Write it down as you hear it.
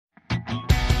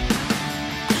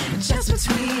Just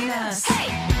between us. Hey.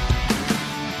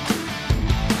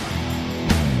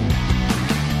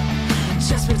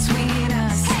 Just between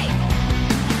us. Hey.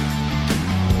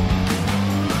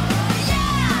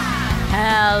 Yeah!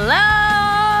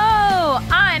 Hello!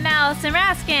 I'm Allison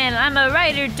Raskin. I'm a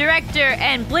writer, director,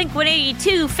 and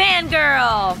Blink-182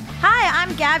 fangirl. Hi,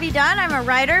 I'm Gabby Dunn. I'm a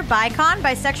writer, bicon,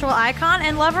 bisexual icon,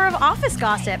 and lover of office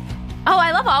gossip. Oh,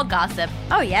 I love all gossip.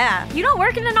 Oh, yeah. You don't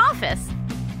work in an office.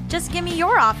 Just give me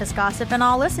your office gossip and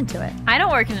I'll listen to it. I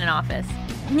don't work in an office.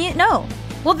 No.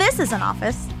 Well, this is an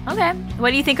office. Okay.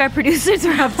 What do you think our producers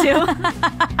are up to?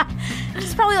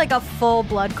 It's probably like a full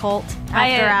blood cult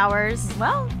after hours.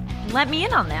 Well, let me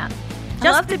in on that. I'd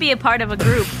love to be a part of a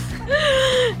group.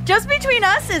 Just Between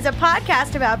Us is a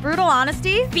podcast about brutal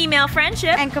honesty, Female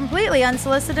friendship, and completely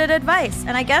unsolicited advice.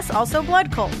 And I guess also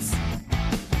blood cults.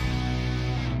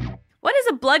 What is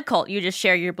a blood cult? You just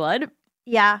share your blood?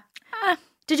 Yeah.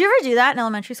 Did you ever do that in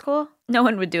elementary school? No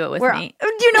one would do it with me. Do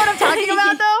you know what I'm talking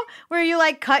about, though? Where you,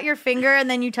 like, cut your finger and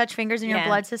then you touch fingers in your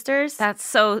blood sisters? That's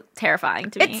so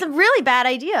terrifying to me. It's a really bad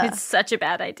idea. It's such a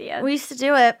bad idea. We used to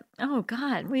do it. Oh,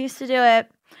 God. We used to do it.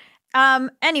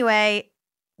 Anyway,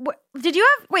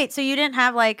 so you didn't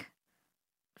have, like,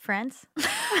 friends?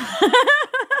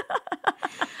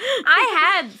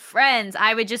 I had friends.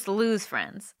 I would just lose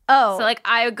friends. Oh. So, like,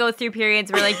 I would go through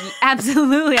periods where, like,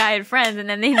 absolutely I had friends, and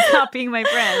then they'd stop being my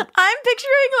friends. I'm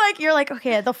picturing, like, you're like,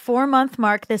 okay, at the 4-month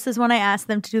mark, this is when I asked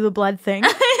them to do the blood thing.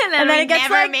 and then it gets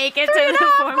never like make it to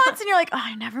the 4 months, and you're like, oh,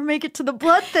 I never make it to the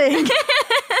blood thing. That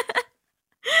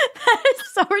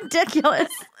is so ridiculous.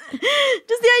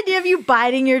 Just the idea of you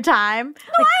biding your time. No,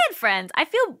 like, I had friends. I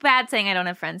feel bad saying I don't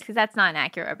have friends because that's not an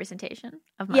accurate representation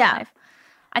of my life.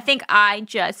 I think I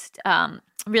just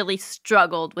really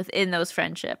struggled within those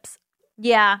friendships.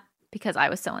 Yeah. Because I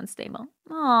was so unstable.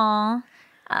 Aww.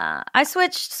 I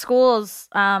switched schools.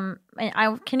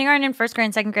 Kindergarten and first grade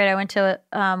and second grade, I went to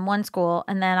one school,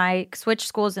 and then I switched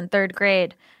schools in third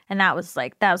grade, and that was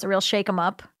a real shake 'em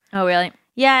up. Oh, really?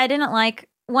 Yeah, I didn't like.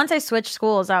 Once I switched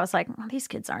schools, I was like, well, these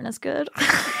kids aren't as good.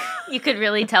 You could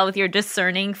really tell with your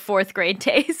discerning fourth grade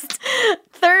taste.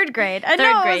 Third grade. I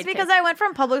know, it was because I went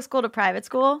from public school to private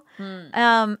school.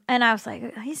 And I was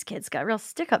like, these kids got real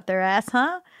stick up their ass,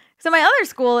 huh? So my other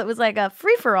school, it was like a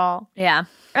free-for-all. Yeah.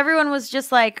 Everyone was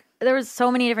just like, there was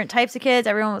so many different types of kids.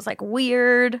 Everyone was like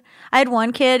weird. I had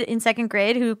one kid in second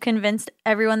grade who convinced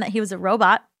everyone that he was a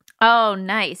robot. Oh,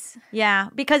 nice. Yeah,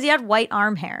 because he had white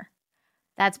arm hair.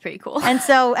 That's pretty cool. And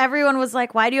so everyone was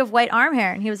like, why do you have white arm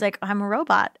hair? And he was like, I'm a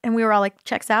robot. And we were all like,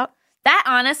 checks out. That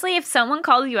honestly, if someone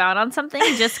calls you out on something,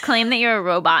 just claim that you're a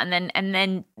robot and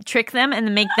then trick them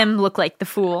and make them look like the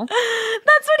fool.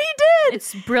 That's what he did.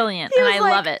 It's brilliant, and I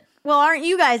love it. Well, aren't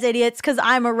you guys idiots? Because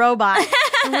I'm a robot.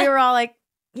 And we were all like,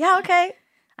 yeah, okay.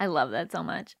 I love that so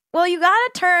much. Well, you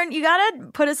gotta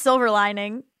put a silver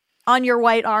lining on your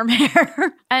white arm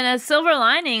hair. And a silver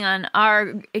lining on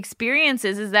our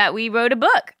experiences is that we wrote a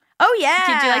book. Oh, yeah.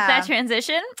 Did you like that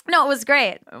transition? No, it was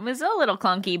great. It was a little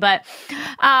clunky, but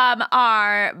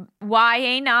our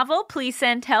YA novel, Please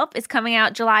Send Help, is coming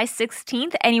out July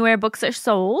 16th, anywhere books are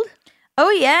sold.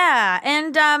 Oh, yeah.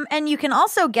 And you can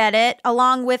also get it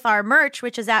along with our merch,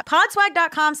 which is at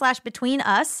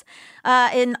podswag.com/betweenus.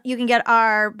 And you can get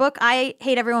our book, I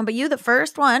Hate Everyone But You, the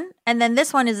first one. And then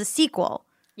this one is a sequel.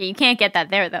 Yeah, you can't get that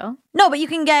there, though. No, but you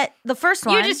can get the first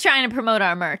one. You're just trying to promote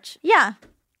our merch. Yeah.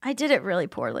 I did it really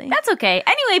poorly. That's okay.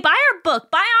 Anyway, buy our book.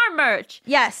 Buy our merch.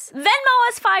 Yes. Venmo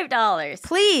us $5.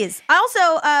 Please.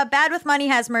 Also, Bad With Money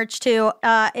has merch, too.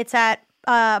 It's at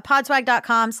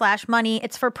podswag.com/money.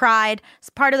 It's for Pride.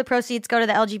 Part of the proceeds go to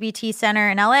the LGBT Center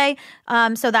in LA.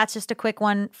 So that's just a quick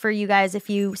one for you guys if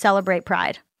you celebrate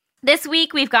Pride. This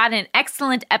week, we've got an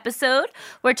excellent episode.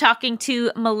 We're talking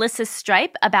to Melissa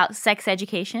Stripe about sex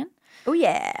education. Oh,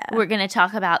 yeah. We're going to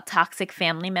talk about toxic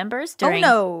family members during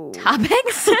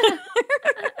topics.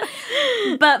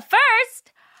 But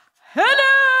first, hit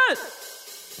it!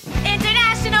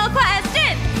 International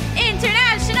question!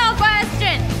 International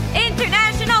question!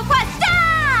 International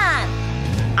question!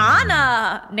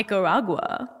 Ana,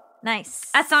 Nicaragua. Nice.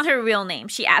 That's not her real name.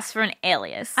 She asked for an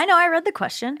alias. I know. I read the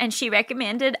question. And she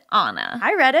recommended Ana.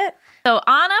 I read it. So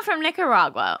Ana from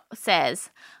Nicaragua says,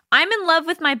 I'm in love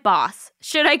with my boss.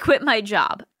 Should I quit my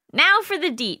job? Now for the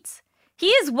deets. He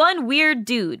is one weird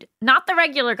dude, not the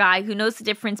regular guy who knows the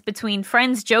difference between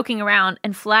friends joking around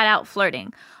and flat out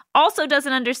flirting. Also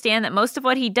doesn't understand that most of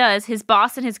what he does, his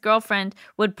boss and his girlfriend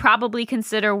would probably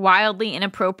consider wildly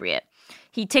inappropriate.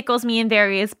 He tickles me in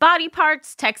various body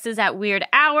parts, texts at weird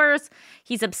hours.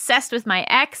 He's obsessed with my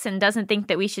ex and doesn't think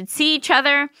that we should see each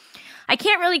other. I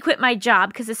can't really quit my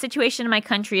job because the situation in my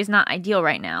country is not ideal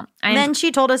right now. And then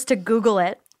she told us to Google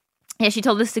it. Yeah, she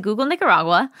told us to Google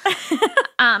Nicaragua.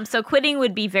 So quitting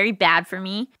would be very bad for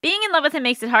me. Being in love with him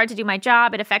makes it hard to do my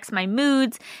job. It affects my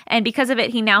moods. And because of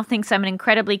it, he now thinks I'm an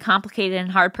incredibly complicated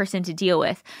and hard person to deal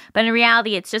with. But in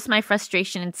reality, it's just my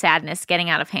frustration and sadness getting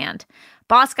out of hand.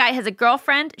 Boss guy has a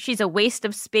girlfriend. She's a waste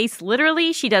of space,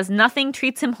 literally. She does nothing,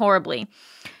 treats him horribly.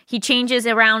 He changes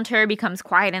around her, becomes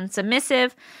quiet and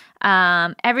submissive.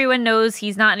 Everyone knows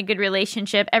he's not in a good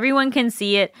relationship. Everyone can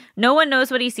see it. No one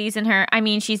knows what he sees in her. I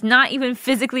mean, she's not even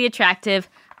physically attractive.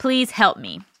 Please help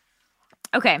me.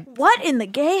 Okay. What in the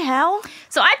gay hell?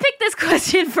 So I picked this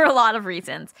question for a lot of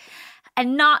reasons,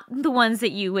 and not the ones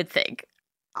that you would think,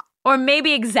 or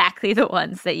maybe exactly the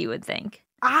ones that you would think.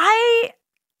 I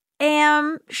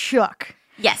am shook.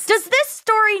 Yes. Does this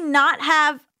story not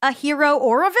have a hero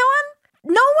or a villain?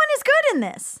 No one is good in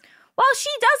this. Well, she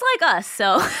does like us,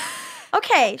 so.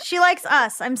 Okay, she likes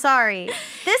us. I'm sorry.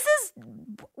 This is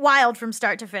wild from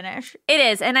start to finish. It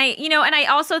is. And I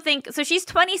also think, so she's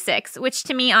 26, which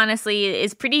to me, honestly,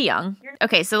 is pretty young.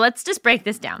 Okay, so let's just break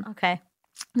this down. Okay.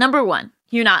 Number one,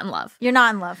 you're not in love. You're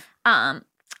not in love.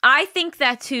 I think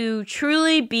that to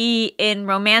truly be in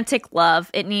romantic love,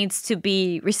 it needs to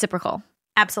be reciprocal.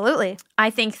 Absolutely. I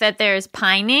think that there's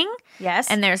pining. Yes.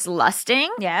 And there's lusting.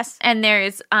 Yes. And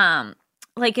there's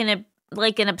like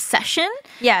an obsession.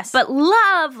 Yes. But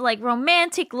love, like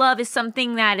romantic love, is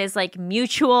something that is like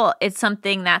mutual. It's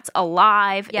something that's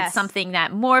alive. Yes. It's something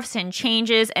that morphs and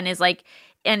changes and is like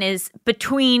and is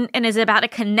about a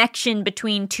connection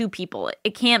between two people.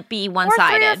 It can't be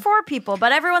one-sided. Or 3 or 4 people,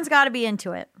 but everyone's got to be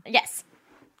into it. Yes.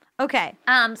 Okay.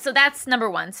 So that's number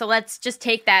one. So let's just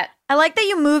take that. I like that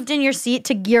you moved in your seat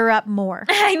to gear up more.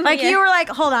 Like you were like,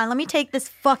 hold on, let me take this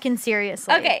fucking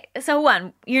seriously. Okay. So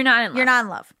 1, you're not in love. You're not in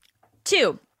love.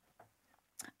 2,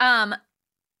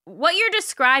 what you're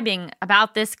describing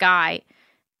about this guy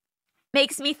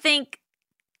makes me think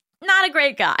not a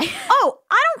great guy. Oh,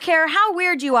 I don't care how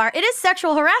weird you are. It is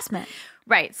sexual harassment.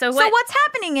 Right. So what's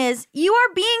happening is you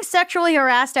are being sexually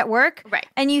harassed at work. Right.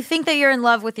 And you think that you're in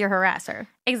love with your harasser.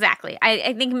 Exactly.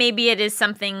 I think maybe it is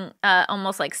something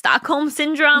almost like Stockholm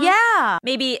Syndrome. Yeah.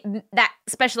 Maybe that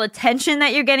special attention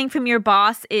that you're getting from your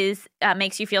boss is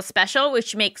makes you feel special,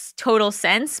 which makes total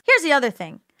sense. Here's the other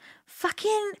thing.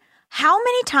 Fucking how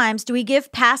many times do we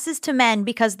give passes to men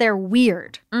because they're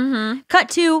weird? Mm-hmm. Cut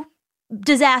to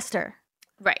disaster.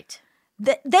 Right.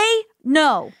 They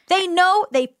know. They know.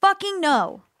 They fucking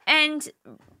know. And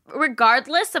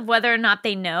regardless of whether or not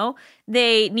they know,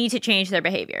 they need to change their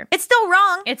behavior. It's still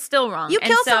wrong. It's still wrong. You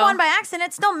kill someone by accident,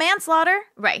 it's still manslaughter.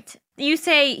 Right. You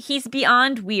say he's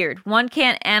beyond weird. One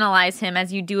can't analyze him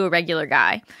as you do a regular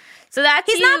guy. So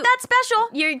that's He's not that special.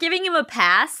 You're giving him a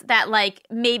pass that like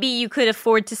maybe you could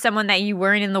afford to someone that you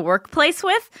weren't in the workplace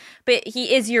with, but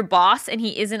he is your boss and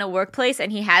he is in a workplace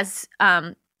and he has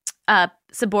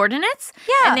subordinates.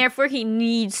 Yeah. And therefore he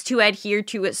needs to adhere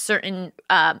to a certain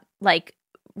like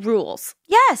rules.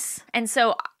 Yes. And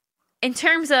so in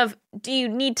terms of do you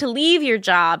need to leave your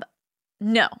job?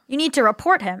 No. You need to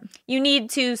report him. You need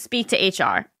to speak to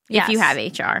HR Yes. if you have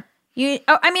HR.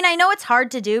 I know it's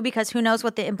hard to do because who knows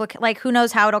what the who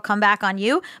knows how it'll come back on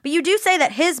you. But you do say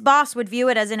that his boss would view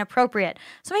it as inappropriate.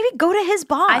 So maybe go to his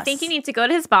boss. I think you need to go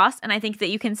to his boss, and I think that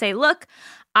you can say, look,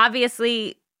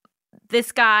 obviously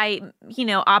this guy,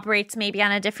 operates maybe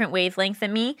on a different wavelength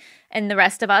than me and the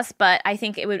rest of us, but I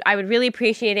think I would really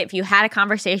appreciate it if you had a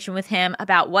conversation with him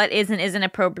about what is and isn't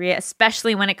appropriate,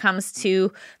 especially when it comes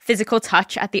to physical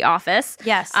touch at the office.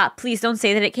 Yes. Please don't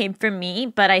say that it came from me,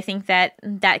 but I think that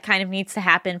kind of needs to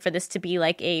happen for this to be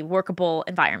like a workable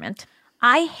environment.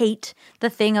 I hate the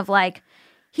thing of like,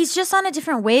 he's just on a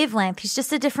different wavelength. He's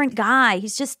just a different guy.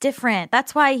 He's just different.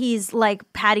 That's why he's like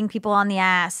patting people on the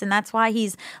ass. And that's why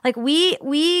he's like,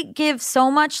 we give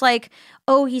so much like,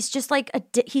 oh, he's just like,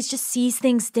 he's just sees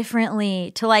things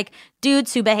differently to like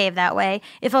dudes who behave that way.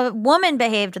 If a woman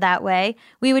behaved that way,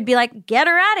 we would be like, get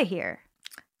her out of here.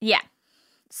 Yeah.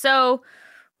 So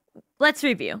let's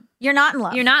review. You're not in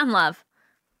love. You're not in love.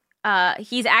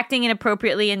 He's acting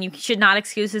inappropriately and you should not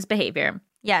excuse his behavior.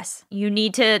 Yes. You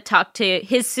need to talk to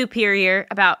his superior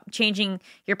about changing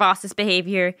your boss's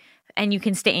behavior and you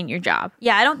can stay in your job.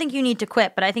 Yeah, I don't think you need to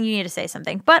quit, but I think you need to say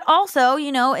something. But also,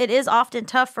 it is often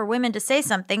tough for women to say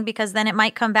something because then it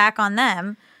might come back on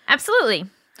them. Absolutely.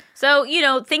 So,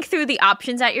 think through the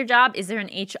options at your job. Is there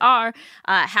an HR?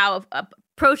 How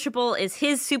approachable is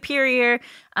his superior?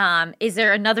 Is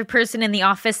there another person in the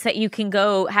office that you can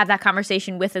go have that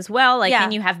conversation with as well? Like,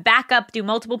 can you have backup? Do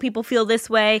multiple people feel this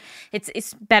way?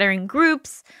 It's better in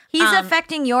groups. He's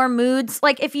affecting your moods.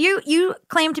 Like, if you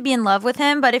claim to be in love with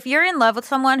him, but if you're in love with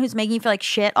someone who's making you feel like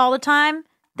shit all the time,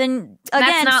 then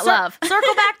again, that's not love.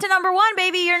 Circle back to number one,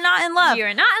 baby. You're not in love.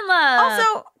 You're not in love.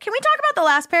 Also, can we talk about the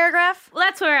last paragraph? Well,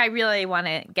 that's where I really want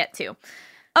to get to.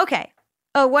 Okay.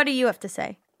 Oh, what do you have to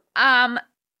say? I'm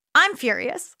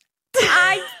furious.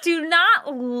 I do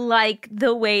not like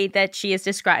the way that she is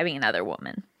describing another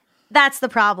woman. That's the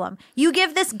problem. You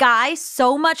give this guy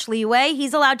so much leeway.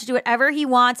 He's allowed to do whatever he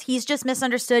wants. He's just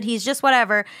misunderstood. He's just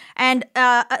whatever. And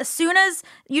as soon as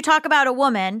you talk about a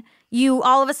woman, you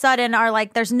all of a sudden are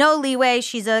like, there's no leeway.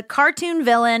 She's a cartoon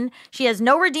villain. She has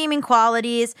no redeeming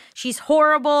qualities. She's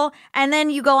horrible. And then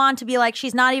you go on to be like,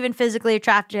 she's not even physically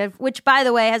attractive, which, by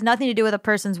the way, has nothing to do with a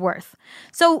person's worth.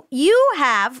 So you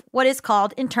have what is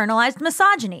called internalized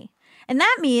misogyny. And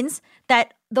that means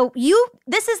that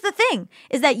this is the thing,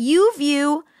 is that you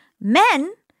view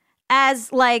men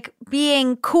as like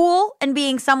being cool and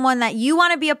being someone that you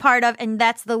want to be a part of, and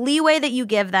that's the leeway that you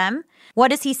give them. What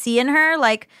does he see in her?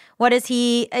 Like, what is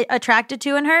he attracted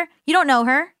to in her? You don't know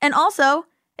her. And also,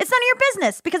 it's none of your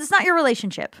business because it's not your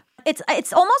relationship.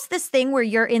 It's almost this thing where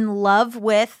you're in love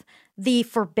with the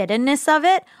forbiddenness of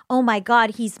it. Oh my God,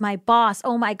 he's my boss.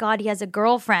 Oh my God, he has a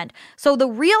girlfriend. So the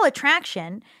real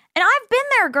attraction, and I've been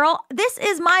there, girl. This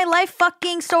is my life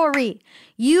fucking story.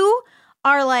 You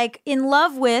are like in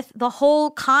love with the whole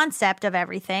concept of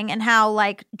everything and how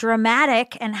like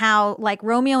dramatic and how like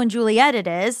Romeo and Juliet it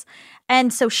is.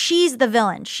 And so she's the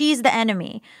villain. She's the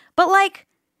enemy. But like,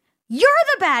 you're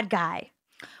the bad guy.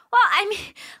 Well, I mean,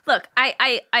 look,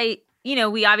 I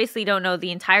we obviously don't know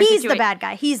the entire situation. He's the bad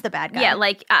guy. He's the bad guy. Yeah,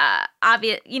 like,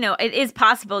 obvious, it is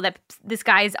possible that this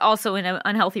guy is also in an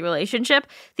unhealthy relationship.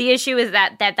 The issue is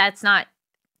that's not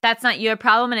your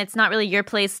problem, and it's not really your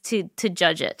place to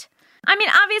judge it. I mean,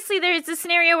 obviously, there's a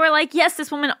scenario where, like, yes, this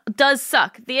woman does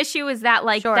suck. The issue is that,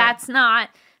 like, Sure. that's not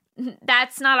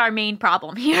our main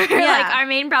problem here. Yeah. Like, our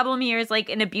main problem here is like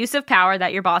an abuse of power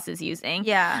that your boss is using.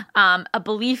 Yeah. A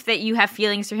belief that you have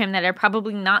feelings for him that are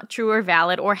probably not true or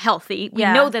valid or healthy. We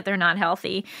Yeah. know that they're not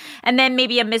healthy. And then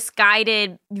maybe a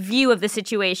misguided view of the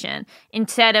situation.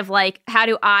 Instead of like, how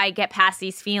do I get past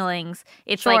these feelings?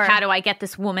 It's Sure. like, how do I get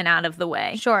this woman out of the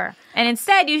way? Sure. And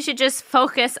instead, you should just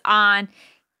focus on,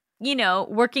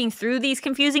 working through these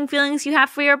confusing feelings you have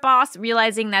for your boss,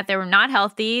 realizing that they're not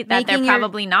healthy, that Making they're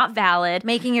probably not valid.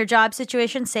 Making your job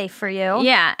situation safe for you.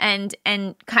 Yeah, and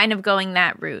kind of going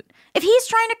that route. If he's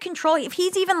trying to control, if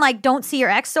he's even like, don't see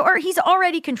your ex, or he's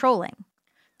already controlling.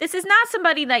 This is not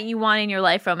somebody that you want in your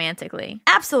life romantically.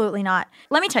 Absolutely not.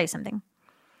 Let me tell you something.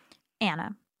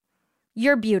 Anna,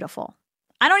 you're beautiful.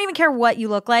 I don't even care what you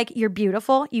look like. You're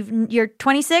beautiful. You're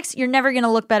 26. You're never going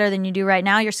to look better than you do right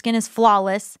now. Your skin is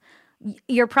flawless.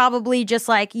 You're probably just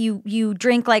like you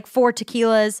drink like 4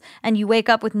 tequilas and you wake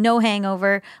up with no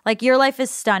hangover. Like, your life is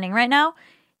stunning right now.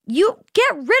 You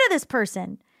get rid of this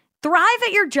person. Thrive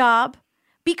at your job.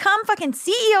 Become fucking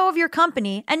CEO of your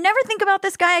company and never think about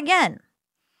this guy again.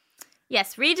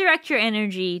 Yes, redirect your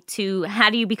energy to how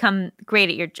do you become great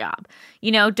at your job.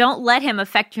 Don't let him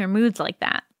affect your moods like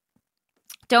that.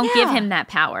 Don't give Yeah. him that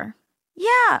power.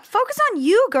 Yeah, focus on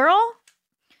you, girl.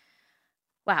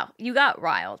 Wow, you got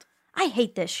riled. I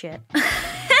hate this shit.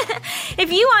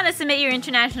 If you want to submit your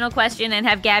international question and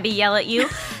have Gabby yell at you,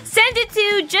 send it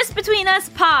to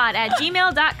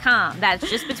justbetweenuspod@gmail.com. That's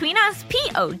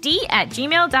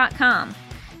justbetweenuspod@gmail.com.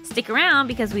 Stick around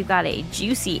because we've got a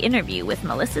juicy interview with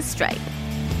Melissa Stripe.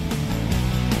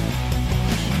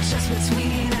 Just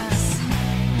between us.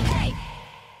 Hey.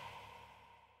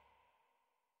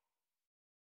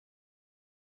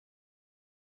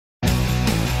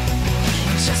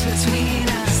 Just between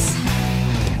us.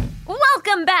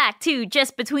 Welcome back to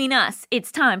Just Between Us.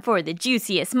 It's time for the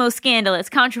juiciest, most scandalous,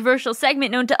 controversial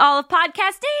segment known to all of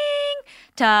podcasting.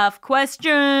 Tough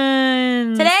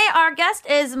questions. Today, our guest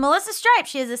is Melissa Stripe.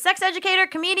 She is a sex educator,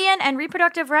 comedian, and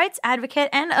reproductive rights advocate,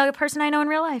 and a person I know in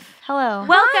real life. Hello.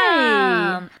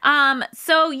 Welcome.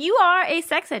 So you are a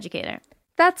sex educator.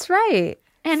 That's right.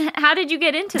 And how did you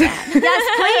get into that?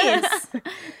 Yes, please.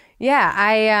 Yeah,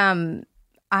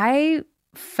 I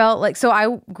felt like, so I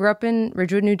grew up in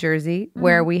Ridgewood, New Jersey,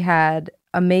 where we had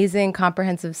amazing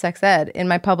comprehensive sex ed in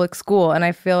my public school, and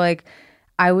I feel like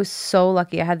I was so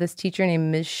lucky. I had this teacher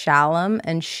named Ms. Shalom,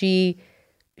 and she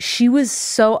was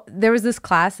so, there was this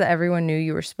class that everyone knew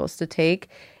you were supposed to take.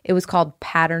 It was called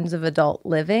Patterns of Adult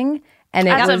Living, And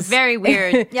it That's was a very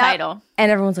weird title.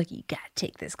 And everyone's like, you gotta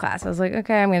take this class. I was like,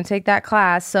 okay, I'm gonna take that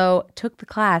class. So took the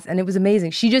class and it was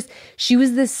amazing. She was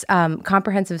this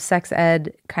comprehensive sex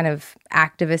ed kind of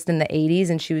activist in the 80s.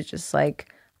 And she was just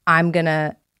like, I'm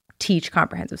gonna teach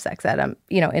comprehensive sex ed,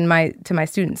 to my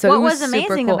students. So What it was super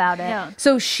amazing cool. about it? Yeah.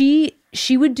 So she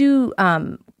would do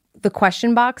the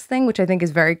question box thing, which I think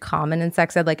is very common in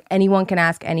sex ed. Like anyone can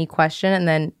ask any question and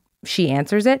then she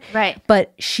answers it. Right.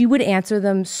 But she would answer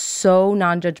them so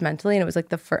non-judgmentally. And it was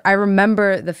like I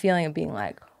remember the feeling of being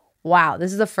like, wow,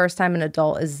 this is the first time an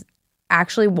adult is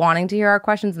actually wanting to hear our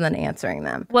questions and then answering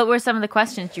them. What were some of the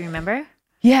questions? Do you remember?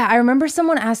 Yeah, I remember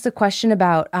someone asked a question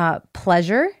about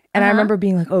pleasure. And I remember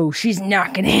being like, oh, she's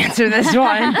not going to answer this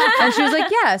one. And she was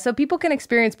like, yeah, so people can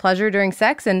experience pleasure during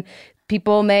sex and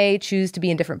people may choose to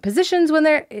be in different positions when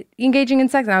they're engaging in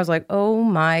sex. And I was like, oh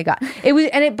my God.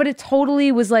 But it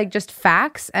totally was like just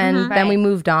facts. And then we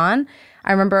moved on.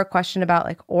 I remember a question about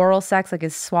like oral sex, like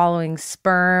is swallowing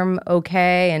sperm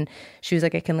okay? And she was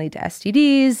like, it can lead to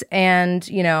STDs and,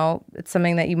 it's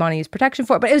something that you want to use protection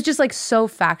for. But it was just like so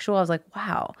factual. I was like,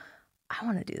 wow. I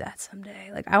want to do that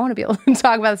someday. Like, I want to be able to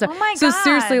talk about this stuff. Oh my So God.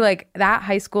 seriously, like that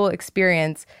high school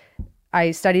experience,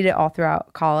 I studied it all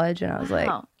throughout college, and I was like,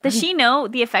 Oh. Does she know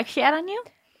the effect she had on you?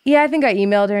 yeah, I think I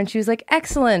emailed her, and she was like,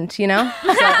 excellent, She's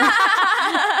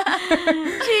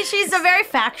a very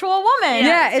factual woman.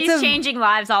 Yeah, it's she's a- changing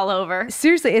lives all over.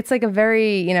 Seriously, it's like a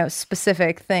very,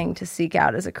 specific thing to seek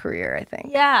out as a career, I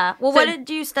think. Yeah. Well, what did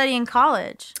you study in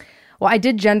college? Well, I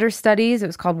did gender studies. It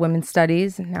was called women's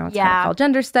studies. And now it's kind of called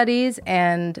gender studies.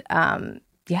 And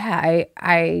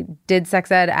I did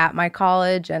sex ed at my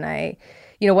college. And I,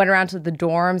 went around to the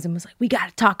dorms and was like, we got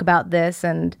to talk about this.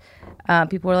 And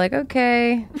people were like,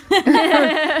 okay.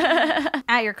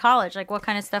 At your college, like what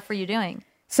kind of stuff were you doing?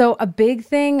 So a big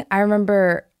thing, I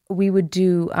remember we would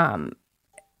do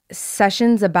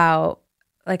sessions about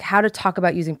like how to talk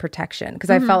about using protection,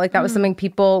 because I felt like that was something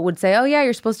people would say, oh yeah,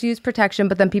 you're supposed to use protection,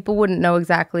 but then people wouldn't know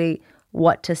exactly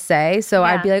what to say. So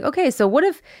I'd be like, okay, so what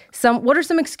are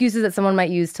some excuses that someone might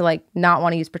use to like not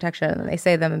want to use protection? And then they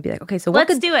say them and be like, okay, so what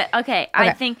Let's do it. Okay.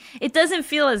 I think it doesn't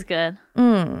feel as good.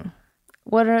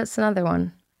 what's another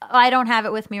one? Oh, I don't have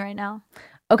it with me right now.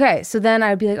 Okay, so then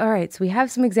I'd be like, all right, so we have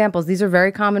some examples. These are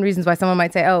very common reasons why someone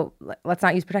might say, oh, let's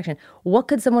not use protection. What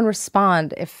could someone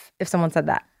respond if someone said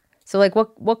that? So like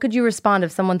what could you respond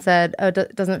if someone said, oh,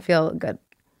 it doesn't feel good?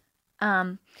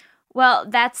 Well,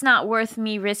 that's not worth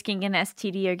me risking an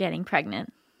STD or getting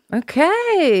pregnant.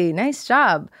 Okay, nice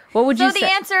job. What would So you the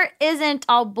say? answer isn't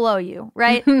I'll blow you,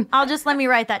 right? let me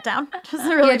write that down. Just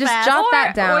really just fast. jot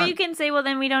that down. Or you can say, well,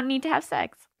 then we don't need to have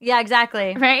sex. Yeah,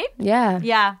 exactly. Right? Yeah.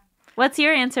 Yeah. What's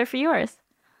your answer for yours?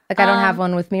 Like I don't have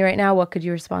one with me right now. What could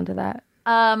you respond to that?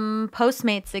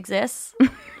 Postmates exists.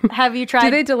 Have you tried?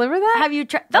 Do they deliver that? Have you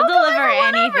tried? They'll deliver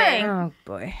anything. Oh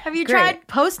boy. Have you Great. tried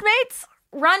Postmates?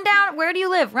 Run down. Where do you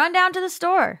live? Run down to the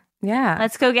store. Yeah.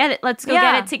 Let's go get it. Let's go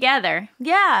Yeah. get it together.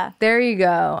 Yeah. There you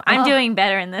go. I'm doing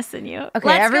better in this than you. Okay,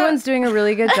 Let's everyone's doing a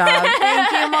really good job.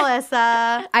 Thank you,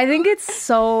 Melissa. I think it's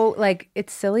so like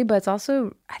it's silly, but it's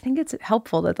also I think it's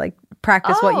helpful to like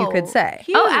practice what you could say.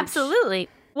 Huge. Oh, absolutely.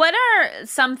 What are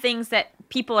some things that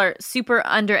people are super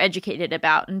undereducated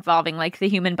about involving like the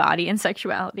human body and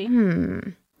sexuality?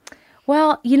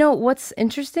 Well, what's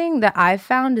interesting that I've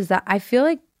found is that I feel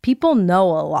like people know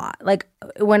a lot. Like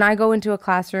when I go into a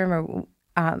classroom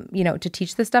or to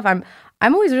teach this stuff, I'm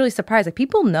always really surprised. Like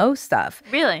people know stuff.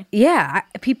 Really? Yeah,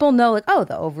 people know like, oh,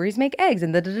 the ovaries make eggs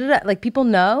and like people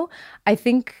know. I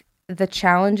think the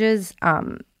challenge is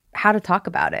how to talk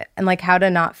about it and like how to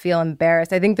not feel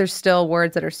embarrassed. I think there's still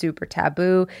words that are super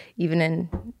taboo even in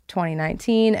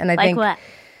 2019, and I Like think what?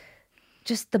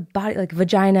 just the body, like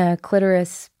vagina,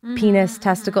 clitoris, penis,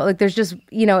 testicle, like there's just,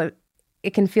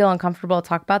 it can feel uncomfortable to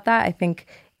talk about that. I think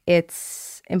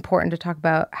it's important to talk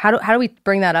about how do we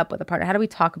bring that up with a partner? How do we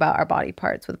talk about our body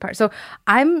parts with a partner? So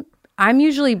I'm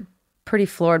usually pretty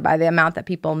floored by the amount that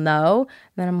people know.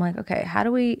 Then I'm like, okay, how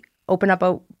do we open up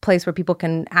a place where people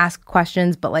can ask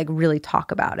questions but like really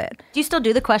talk about it? Do you still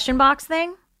do the question box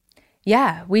thing?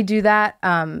 Yeah, we do that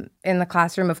in the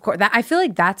classroom, of course. I feel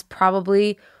like that's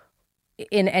probably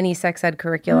in any sex ed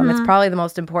curriculum. It's probably the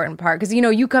most important part because,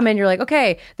 you come in, you're like,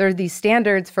 okay, there are these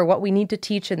standards for what we need to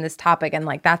teach in this topic. And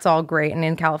like, that's all great. And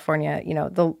in California,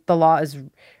 the law is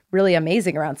really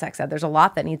amazing around sex ed. There's a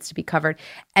lot that needs to be covered.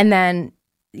 And then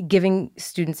giving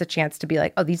students a chance to be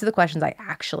like, oh, these are the questions I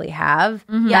actually have.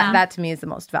 Yeah. That to me is the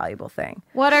most valuable thing.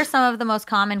 What are some of the most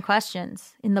common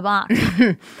questions in the box?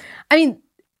 I mean,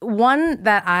 one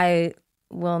that I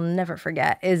will never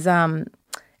forget is I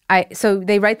so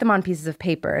they write them on pieces of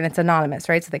paper and it's anonymous,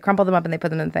 right? So they crumple them up and they put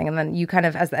them in the thing. And then you kind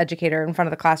of, as the educator in front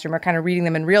of the classroom, are kind of reading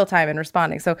them in real time and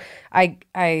responding. So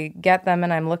I get them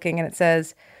and I'm looking and it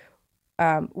says,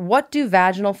 what do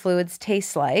vaginal fluids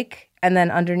taste like? And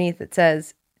then underneath it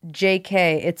says,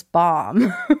 JK, it's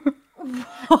bomb.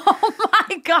 Oh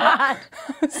my God.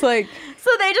 It's like, So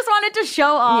they just wanted to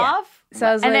show off? so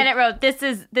I was And like, then it wrote,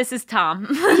 this is Tom.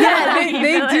 yeah,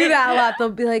 they do that a lot. They'll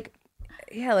be like,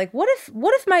 yeah, like what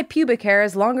if my pubic hair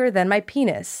is longer than my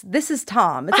penis? This is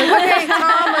Tom. It's like, okay,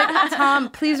 Tom, like Tom,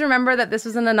 please remember that this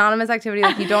was an anonymous activity.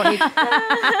 Like you don't need.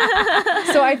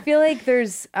 So I feel like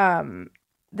there's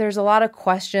a lot of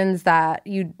questions that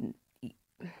you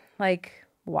like.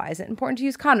 Why is it important to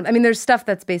use condoms? I mean, there's stuff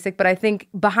that's basic, but I think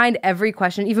behind every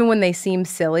question, even when they seem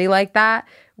silly like that,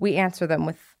 we answer them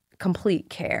with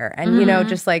complete care. And, you know,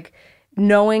 just like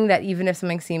knowing that even if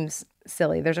something seems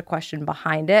silly, there's a question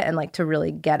behind it and like to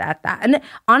really get at that. And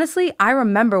honestly, I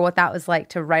remember what that was like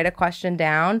to write a question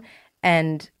down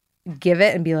and give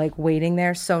it and be like waiting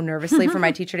there so nervously for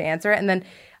my teacher to answer it. And then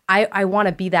I want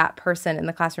to be that person in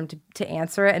the classroom to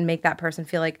answer it and make that person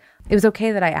feel like it was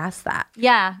okay that I asked that.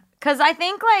 Yeah. Because I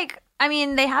think, like, I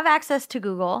mean, they have access to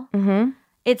Google. Mm-hmm.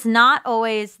 It's not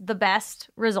always the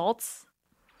best results.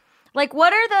 Like,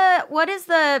 what is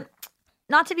the,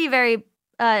 not to be very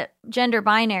gender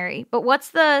binary, but what's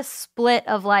the split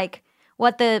of, like,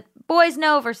 what the boys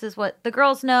know versus what the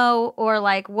girls know, or,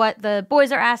 like, what the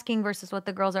boys are asking versus what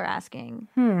the girls are asking?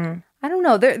 I don't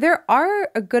know. There are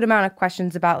a good amount of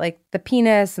questions about like the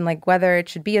penis and like whether it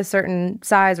should be a certain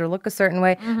size or look a certain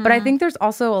way. But I think there's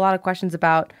also a lot of questions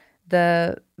about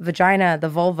the vagina, the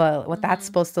vulva, what that's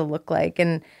supposed to look like.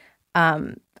 And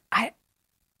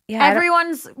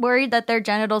Everyone's worried that their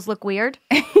genitals look weird.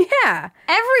 yeah.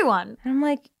 Everyone. And I'm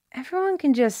like, everyone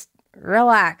can just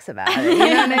relax about it. You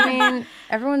know what I mean?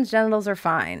 Everyone's genitals are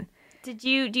fine. Do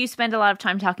you spend a lot of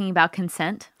time talking about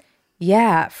consent?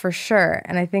 Yeah, for sure.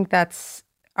 And I think that's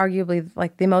arguably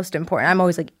like the most important. I'm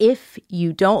always like, if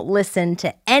you don't listen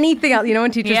to anything else, you know,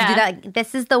 when teachers do that, like,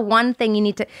 this is the one thing you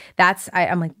need to,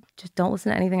 I'm like, just don't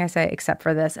listen to anything I say except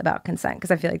for this about consent. Because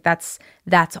I feel like that's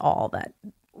all that.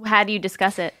 How do you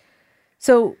discuss it?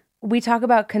 So we talk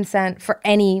about consent for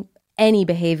any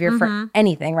behavior, for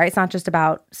anything, right? It's not just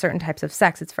about certain types of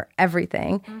sex. It's for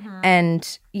everything.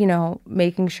 And, you know,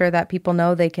 making sure that people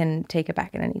know they can take it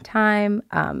back at any time,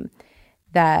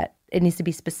 that it needs to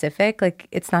be specific. Like,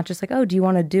 it's not just like, oh, do you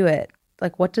want to do it?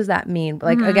 Like, what does that mean?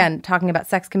 Like, again, talking about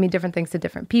sex can mean different things to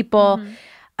different people.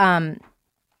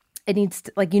 It needs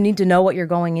to, like, you need to know what you're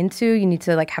going into. You need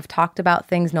to like have talked about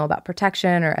things, know about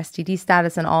protection or STD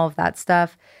status and all of that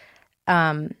stuff.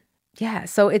 Yeah,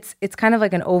 so it's kind of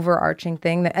like an overarching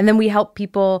thing and then we help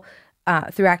people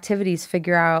through activities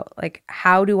figure out like,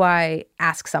 how do I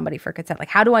ask somebody for consent? Like,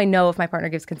 how do I know if my partner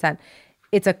gives consent?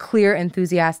 It's a clear,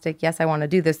 enthusiastic, yes, I want to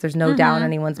do this. There's no doubt in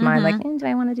anyone's mind, like, do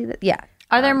I want to do this? Yeah.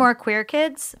 Are there more queer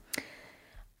kids?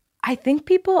 I think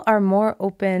people are more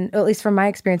open, at least from my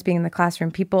experience being in the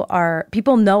classroom, people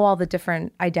know all the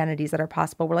different identities that are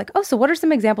possible. We're like, oh, so what are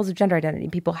some examples of gender identity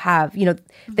people have? You know,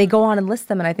 they go on and list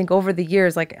them. And I think over the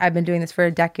years, like I've been doing this for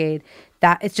a decade,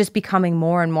 that it's just becoming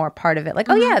more and more part of it. Like,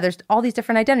 oh yeah, there's all these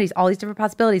different identities, all these different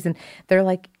possibilities. And they're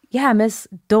like, yeah, Miss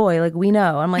Doy, like we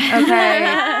know. I'm like,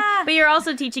 okay. But you're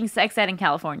also teaching sex ed in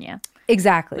California.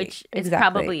 Exactly. Which is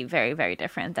probably very, very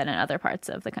different than in other parts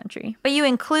of the country. But you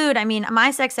include, I mean,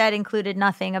 my sex ed included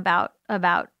nothing about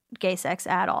gay sex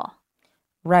at all.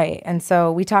 Right. And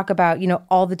so we talk about, you know,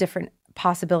 all the different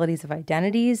possibilities of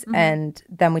identities. And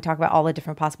then we talk about all the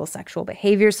different possible sexual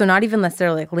behaviors. So not even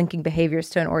necessarily like linking behaviors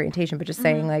to an orientation, but just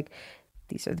saying like,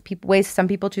 these are the ways some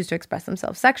people choose to express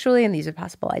themselves sexually, and these are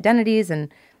possible identities.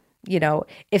 And you know,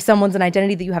 if someone's an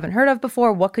identity that you haven't heard of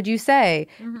before, what could you say?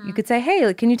 You could say, hey,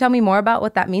 like, can you tell me more about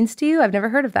what that means to you? I've never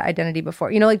heard of that identity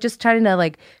before. You know, like just trying to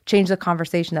like change the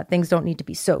conversation that things don't need to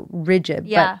be so rigid.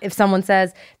 Yeah. But if someone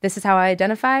says, this is how I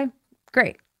identify,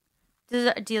 great.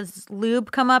 Does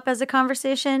lube come up as a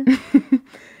conversation?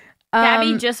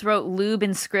 Gabby just wrote lube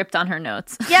in script on her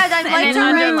notes. Yeah, I like to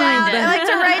underlined it. I like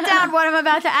to write down what I'm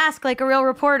about to ask like a real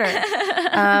reporter.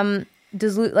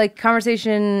 Does like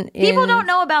conversation People don't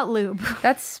know about lube.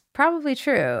 That's probably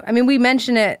true. I mean, we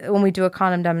mention it when we do a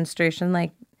condom demonstration,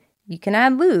 like you can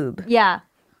add lube. Yeah.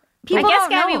 People I guess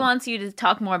don't Gabby know. wants you to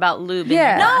talk more about lube.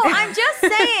 Yeah. No, I'm just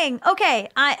saying. Okay,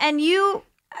 and you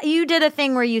did a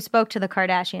thing where you spoke to the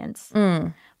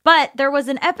Kardashians. But there was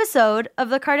an episode of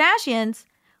the Kardashians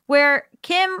where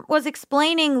Kim was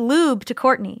explaining lube to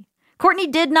Kourtney.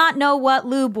 Kourtney did not know what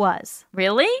lube was.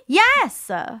 Really? Yes.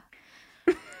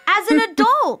 As an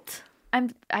adult.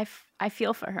 I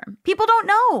feel for her. People don't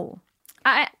know.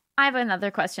 I have another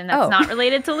question that's Oh. not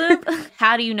related to lube.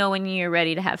 How do you know when you're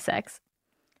ready to have sex?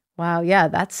 Wow, yeah,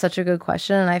 that's such a good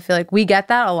question. And I feel like we get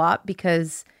that a lot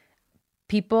because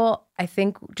people, I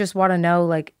think, just want to know,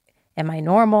 like, am I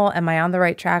normal? Am I on the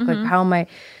right track? Like, how am I?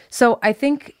 So I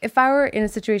think if I were in a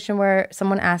situation where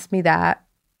someone asked me that,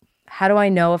 how do I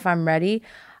know if I'm ready?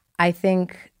 I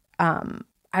think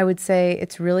I would say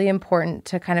it's really important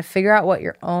to kind of figure out what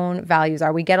your own values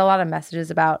are. We get a lot of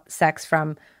messages about sex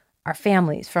from our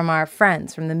families, from our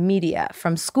friends, from the media,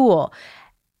 from school.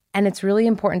 And it's really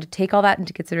important to take all that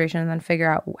into consideration and then figure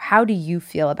out, how do you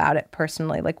feel about it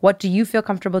personally? Like, what do you feel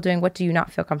comfortable doing? What do you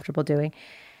not feel comfortable doing?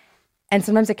 And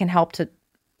sometimes it can help to,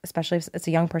 especially if it's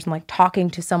a young person, like talking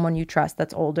to someone you trust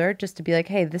that's older, just to be like,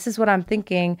 hey, this is what I'm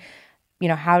thinking. You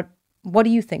know, what do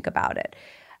you think about it?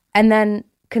 And then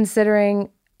considering,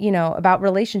 you know, about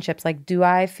relationships, like, do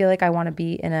I feel like I want to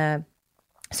be in a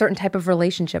certain type of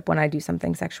relationship when I do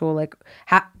something sexual? Like,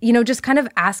 you know, just kind of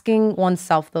asking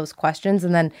oneself those questions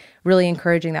and then really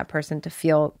encouraging that person to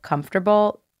feel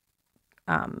comfortable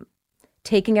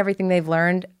taking everything they've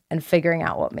learned and figuring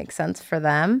out what makes sense for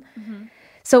them.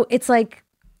 So it's like,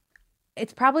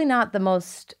 it's probably not the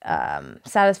most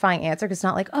satisfying answer, because it's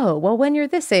not like, oh, well, when you're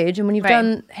this age and when you've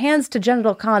done hands to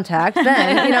genital contact,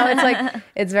 then, you know, it's like,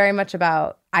 it's very much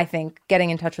about, I think, getting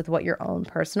in touch with what your own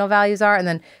personal values are and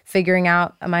then figuring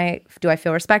out, do I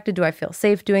feel respected? Do I feel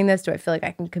safe doing this? Do I feel like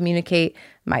I can communicate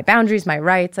my boundaries, my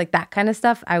rights, like that kind of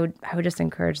stuff? I would just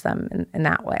encourage them in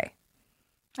that way.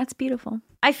 That's beautiful.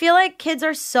 I feel like kids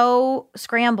are so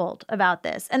scrambled about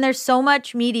this. And there's so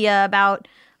much media about,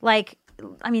 like,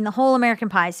 I mean, the whole American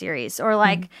Pie series, or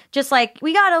like, just like,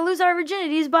 we got to lose our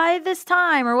virginities by this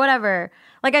time or whatever.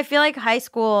 Like, I feel like high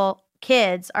school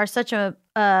kids are such a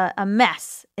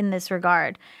mess in this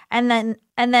regard. And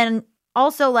then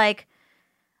also, like,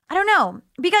 I don't know,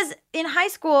 because in high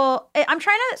school, I'm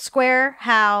trying to square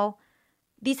how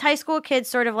these high school kids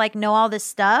sort of like know all this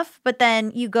stuff, but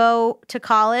then you go to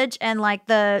college and like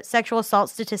the sexual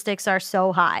assault statistics are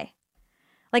so high.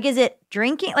 Like, is it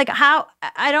drinking? Like,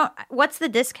 what's the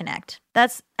disconnect?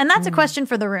 That's a question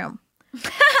for the room.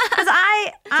 Because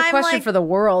It's a question like, for the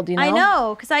world, you know? I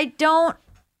know, because I don't.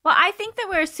 Well, I think that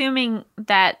we're assuming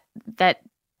that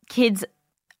kids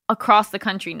across the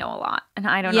country know a lot, and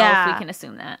I don't know if we can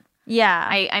assume that. Yeah.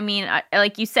 I mean,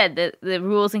 like you said, the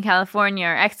rules in California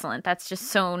are excellent. That's just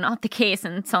so not the case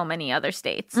in so many other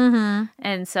states.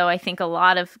 And so I think a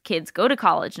lot of kids go to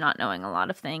college not knowing a lot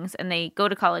of things, and they go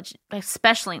to college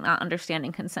especially not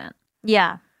understanding consent.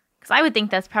 Yeah. Because I would think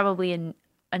that's probably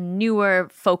a newer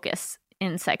focus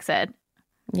in sex ed.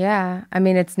 Yeah. I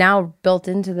mean, it's now built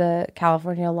into the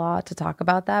California law to talk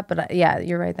about that. But yeah,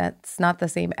 you're right. That's not the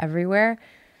same everywhere.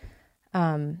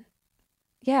 Yeah.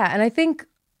 And I think,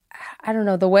 I don't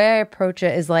know, the way I approach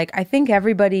it is like, I think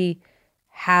everybody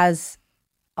has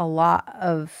a lot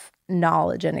of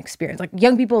knowledge and experience. Like,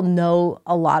 young people know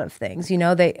a lot of things, you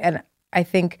know, and I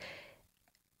think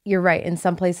you're right. In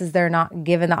some places, they're not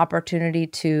given the opportunity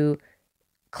to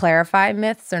clarify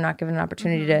myths. They're not given an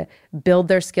opportunity to build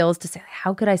their skills to say,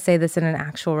 how could I say this in an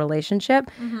actual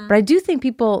relationship? But I do think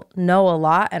people know a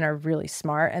lot and are really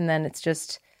smart. And then it's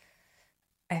just,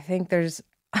 I think there's,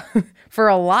 for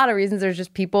a lot of reasons, there's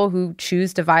just people who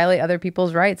choose to violate other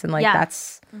people's rights. And like,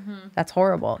 that's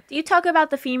horrible. Do you talk about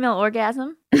the female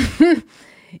orgasm?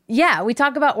 Yeah, we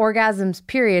talk about orgasms,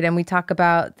 period. And we talk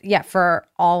about, for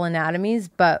all anatomies.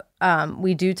 But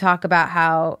we do talk about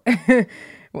how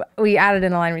we added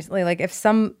in a line recently, like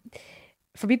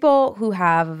for people who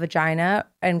have a vagina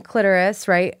and clitoris,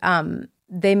 right,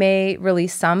 they may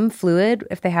release some fluid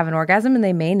if they have an orgasm, and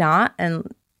they may not.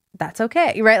 And that's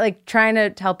okay, right? Like, trying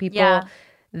to tell people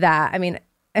that, I mean,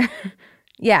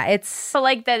 it's. But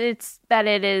like that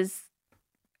it is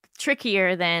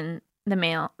trickier than the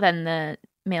male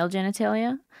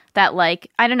genitalia. That, like,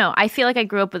 I don't know. I feel like I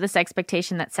grew up with this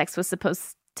expectation that sex was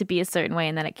supposed to be a certain way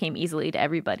and that it came easily to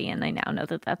everybody, and I now know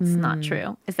that that's not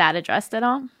true. Is that addressed at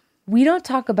all? We don't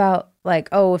talk about like,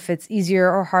 oh, if it's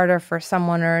easier or harder for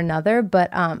someone or another,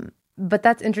 but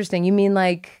that's interesting. You mean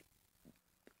like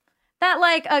that,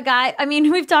 like, a guy, I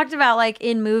mean, we've talked about, like,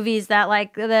 in movies that,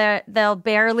 like, they'll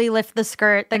barely lift the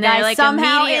skirt. The guy's like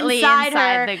somehow immediately inside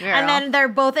her, the girl. and then they're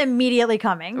both immediately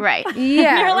coming. Right.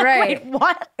 Yeah, You're like, right. wait,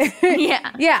 what?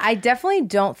 Yeah. Yeah, I definitely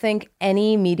don't think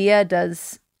any media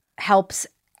helps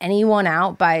anyone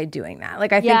out by doing that.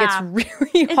 Like, I think it's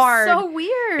really hard. It's so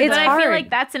weird. It's But hard. I feel like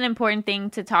that's an important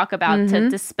thing to talk about, to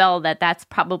dispel that that's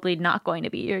probably not going to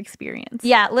be your experience.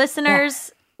 Yeah,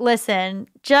 listeners, listen,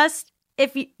 just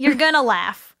if you're gonna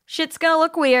laugh, shit's gonna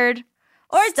look weird.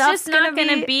 Or it's Stuff's just not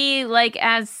going to be like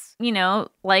as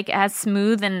like as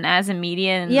smooth and as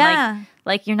immediate. And Yeah.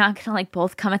 like you're not gonna like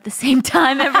both come at the same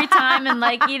time every time, and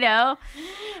like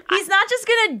He's not just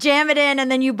gonna jam it in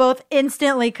and then you both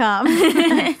instantly come.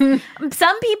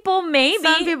 some people maybe.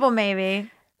 Some people maybe.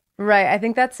 Right. I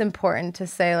think that's important to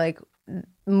say, like,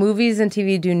 movies and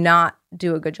TV do not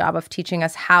do a good job of teaching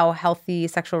us how healthy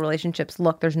sexual relationships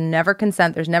look. There's never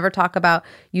consent. There's never talk about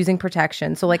using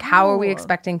protection. So, like, how are we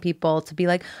expecting people to be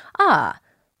like,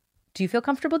 do you feel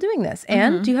comfortable doing this?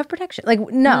 And do you have protection? Like,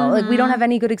 no, like, we don't have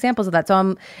any good examples of that.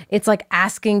 So it's like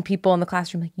asking people in the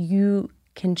classroom, like, you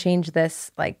can change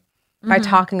this, like, by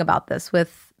talking about this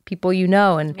with people you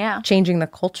know and changing the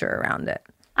culture around it.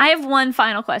 I have one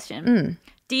final question.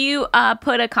 Do you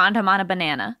put a condom on a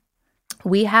banana?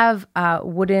 We have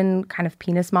wooden kind of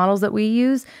penis models that we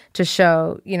use to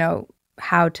show,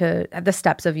 how to, the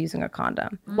steps of using a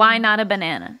condom. Why not a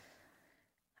banana?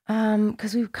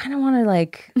 Because we kind of want to,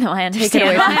 like, No, I understand. take it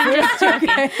away from I'm just joking.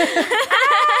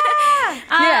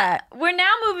 Yeah. We're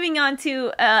now moving on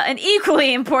to an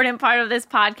equally important part of this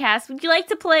podcast. Would you like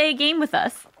to play a game with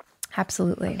us?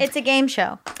 Absolutely. It's a game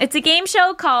show. It's a game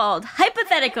show called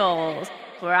Hypotheticals,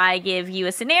 where I give you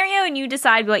a scenario and you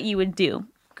decide what you would do.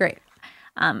 Great.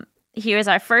 Here's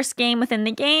our first game within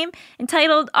the game,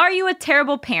 entitled Are You a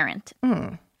Terrible Parent?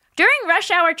 During rush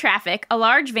hour traffic, a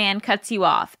large van cuts you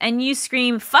off, and you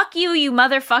scream, "Fuck you, you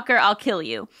motherfucker, I'll kill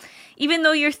you," even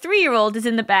though your 3-year-old is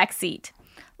in the back seat.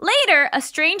 Later, a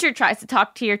stranger tries to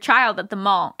talk to your child at the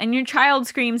mall, and your child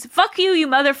screams, "Fuck you, you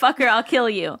motherfucker, I'll kill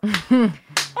you."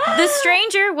 The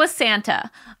stranger was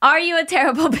Santa. Are you a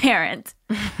terrible parent?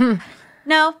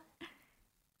 No.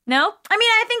 No? I mean,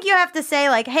 I think you have to say,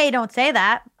 like, hey, don't say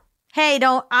that. Hey,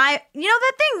 that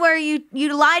thing where you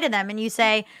lie to them and you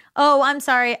say, oh, I'm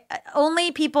sorry,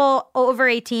 only people over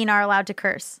 18 are allowed to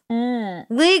curse.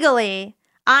 Legally,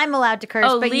 I'm allowed to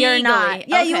curse, but you're not. legally.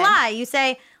 Yeah, you Okay. lie. You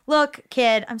say, look,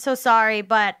 kid, I'm so sorry,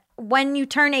 but when you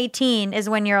turn 18 is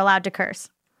when you're allowed to curse.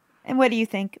 And what do you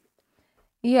think?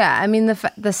 Yeah, I mean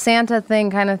the Santa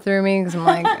thing kind of threw me because I'm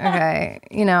like, okay,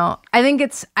 I think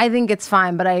it's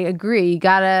fine, but I agree. You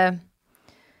gotta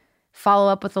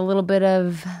follow up with a little bit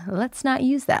of let's not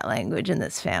use that language in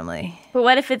this family. But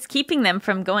what if it's keeping them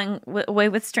from going away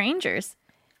with strangers?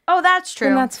 Oh, that's true.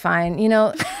 And that's fine.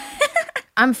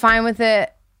 I'm fine with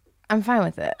it. I'm fine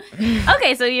with it.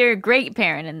 Okay, so you're a great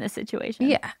parent in this situation.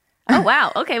 Yeah. Oh,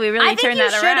 wow. Okay, we really turned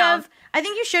that around. I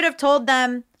think you should have told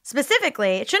them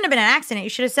specifically. It shouldn't have been an accident. You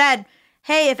should have said,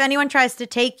 hey, if anyone tries to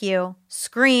take you,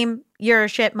 scream, you're a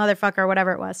shit motherfucker, or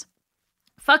whatever it was.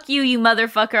 Fuck you, you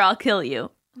motherfucker, I'll kill you.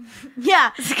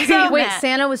 Yeah. So, Wait, Matt.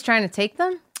 Santa was trying to take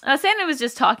them? Santa was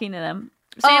just talking to them.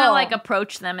 Santa, Oh.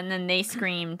 approached them, and then they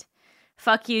screamed,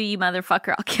 fuck you, you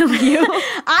motherfucker, I'll kill you.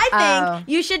 I think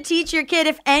you should teach your kid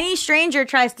if any stranger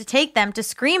tries to take them to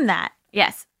scream that.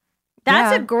 Yes.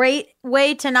 That's Yeah. a great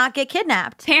way to not get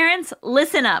kidnapped. Parents,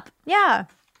 listen up. Yeah.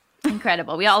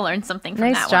 Incredible. We all learned something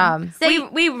from Nice that job.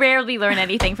 one. We rarely learn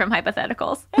anything from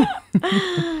hypotheticals.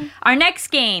 Our next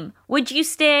game, would you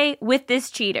stay with this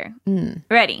cheater?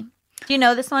 Ready? Do you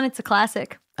know this one? It's a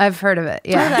classic. I've heard of it.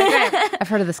 Yeah. I've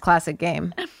heard of this classic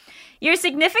game. Your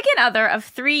significant other of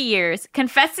 3 years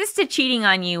confesses to cheating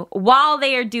on you while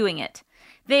they are doing it.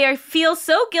 They feel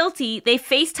so guilty, they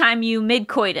FaceTime you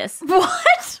mid-coitus.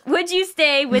 What? Would you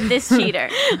stay with this cheater?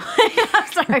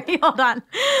 I'm sorry. Hold on.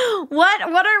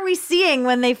 What are we seeing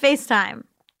when they FaceTime?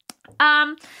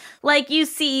 You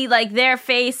see, their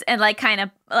face and, kind of,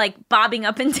 bobbing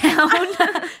up and down.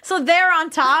 So they're on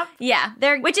top? Yeah.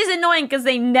 Which is annoying because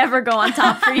they never go on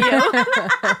top for you.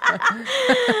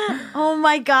 Oh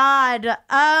my God. Well,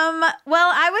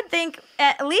 I would think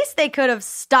at least they could have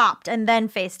stopped and then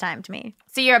FaceTimed me.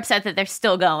 So you're upset that they're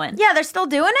still going. Yeah, they're still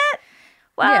doing it?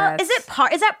 Well, Yeah, Is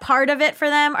that part of it for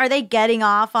them? Are they getting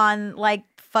off on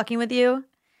fucking with you?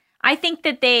 I think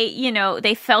that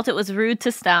they felt it was rude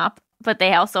to stop, but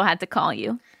they also had to call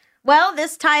you. Well,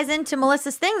 this ties into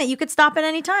Melissa's thing that you could stop at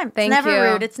any time. Thank it's never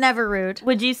you. rude. It's never rude.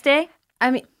 Would you stay?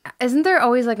 I mean, isn't there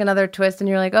always another twist and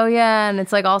you're like, oh yeah, and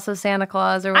it's also Santa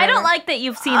Claus or I whatever? don't like that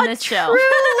you've seen this show. True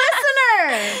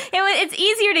listener. It's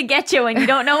easier to get you when you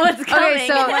don't know what's coming. Okay,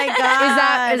 so Oh my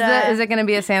God. is it going to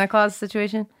be a Santa Claus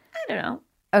situation? I don't know.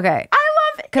 Okay. I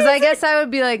love it. Because I guess I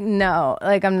would be like, no,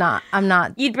 I'm not.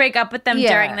 You'd break up with them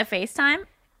Yeah. during the FaceTime?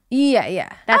 Yeah.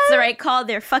 That's the right call.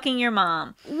 They're fucking your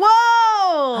mom.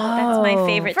 Whoa. That's my Oh.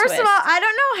 favorite First twist. of all, I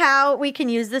don't know how we can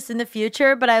use this in the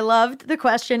future, but I loved the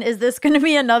question, is this going to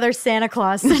be another Santa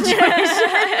Claus situation?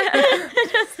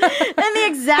 And the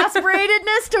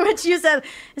exasperatedness to which you said,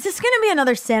 is this going to be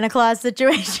another Santa Claus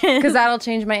situation? Because that'll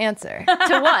change my answer.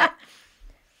 To what?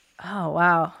 Oh,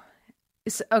 wow.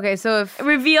 Okay, so if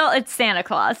Reveal it's Santa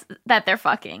Claus that they're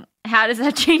fucking. How does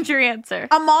that change your answer?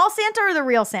 A mall Santa or the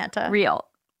real Santa? Real.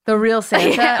 the real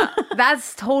Santa, Yeah.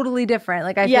 that's totally different.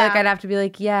 Like I feel Yeah. like I'd have to be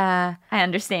like, yeah. I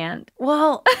understand.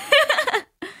 Well,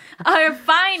 Our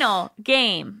final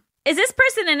game. Is this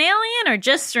person an alien or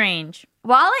just strange?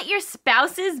 While at your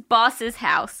spouse's boss's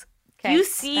house, Okay, you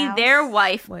see spouse. their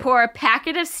wife pour a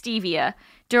packet of stevia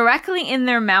directly in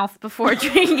their mouth before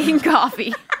drinking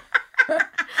coffee.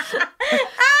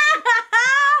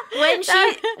 When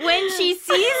she sees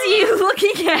you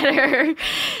looking at her,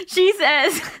 she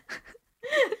says,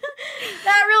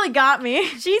 That really got me.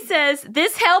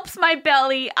 "This helps my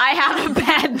belly. I have a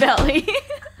bad belly." Is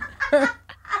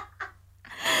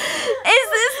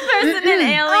this person an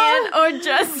alien or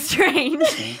just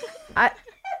strange?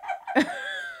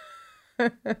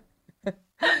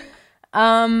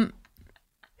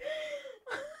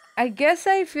 I guess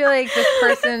I feel like this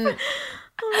person.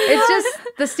 It's just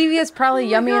the stevia is probably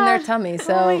yummy in their tummy,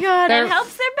 so God. they're- That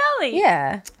helps their belly.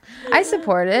 yeah, I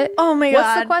support it. Oh my What's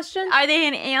God. the question? Are they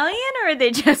an alien or are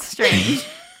they just strange?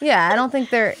 Yeah, I don't think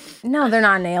they're not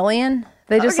an alien.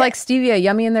 They just like stevia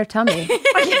yummy in their tummy.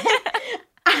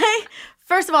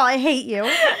 First of all, I hate you.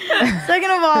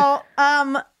 Second of all,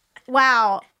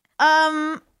 wow.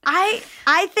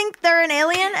 I think they're an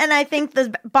alien, and I think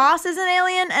the boss is an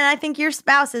alien, and I think your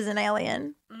spouse is an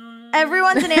alien.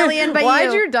 Everyone's an alien but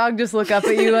Why'd you. your dog just look up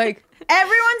at you like?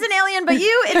 Everyone's an alien but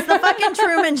you. It's the fucking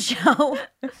Truman Show.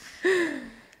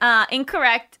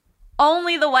 Incorrect.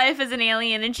 Only the wife is an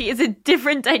alien and she has a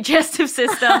different digestive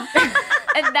system.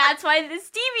 And that's why the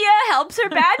stevia helps her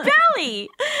bad belly.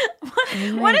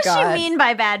 What does God. she mean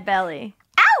by bad belly?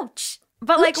 Ouch.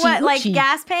 But like Oochie, what? Like oochie.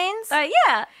 gas pains?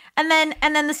 Yeah. And then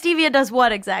the stevia does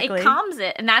what exactly? It calms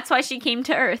it. And that's why she came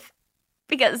to Earth.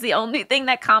 Because the only thing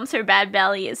that calms her bad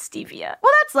belly is stevia.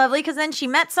 Well, that's lovely because then she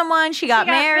met someone, she got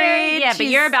married. Yeah, but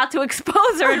she's- you're about to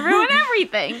expose her and ruin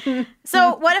everything.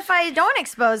 So what if I don't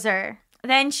expose her?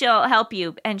 Then she'll help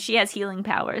you, and she has healing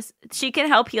powers. She can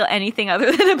help heal anything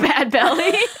other than a bad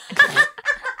belly.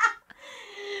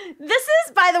 This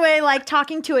is, by the way, like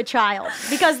talking to a child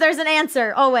because there's an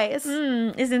answer always.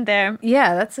 Isn't there?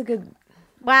 Yeah, that's a good.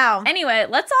 Wow. Anyway,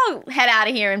 let's all head out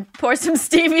of here and pour some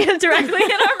stevia directly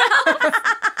in our mouths.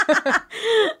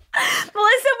 Melissa,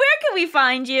 where can we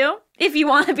find you if you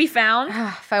want to be found?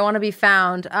 If I want to be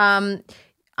found, I'm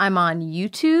on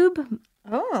YouTube.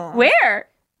 Oh. Where?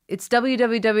 It's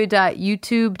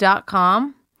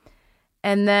www.youtube.com.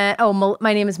 And then,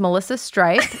 my name is Melissa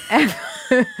Stripe. I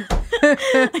have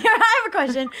a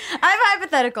question. I have a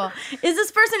hypothetical. Is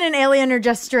this person an alien or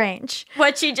just strange?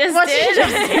 What she just What she did?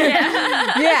 just did.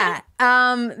 Yeah. Yeah.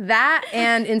 That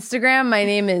and Instagram, my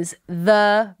name is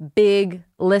The Big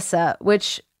Lissa,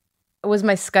 which was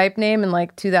my Skype name in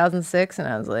like 2006. And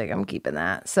I was like, I'm keeping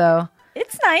that. So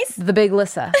It's nice. The Big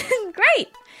Lissa. Great.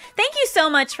 Thank you so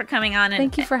much for coming on.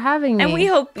 Thank you for having me. And we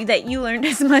hope that you learned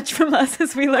as much from us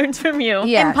as we learned from you.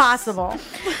 Yes. Impossible.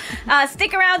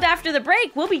 Stick around after the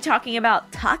break. We'll be talking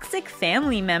about toxic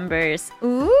family members.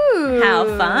 Ooh. How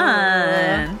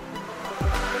fun.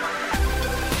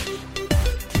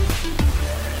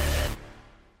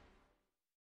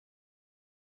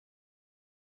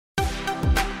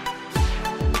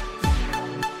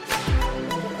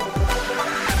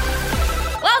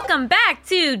 Welcome back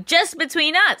to Just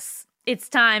Between Us. It's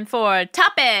time for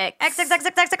Topics.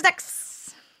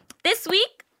 XXXXXX. This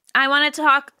week, I want to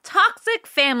talk toxic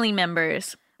family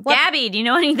members. Gabby, do you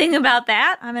know anything about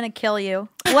that? I'm going to kill you.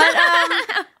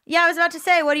 What? Yeah, I was about to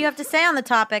say, what do you have to say on the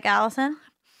topic, Allison?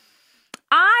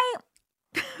 I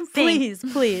think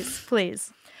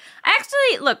Please.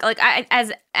 actually, look, like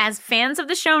as fans of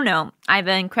the show know, I have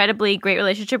an incredibly great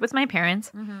relationship with my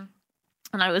parents, and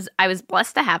I was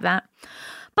blessed to have that.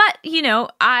 But you know,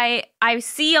 I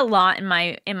see a lot in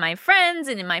my friends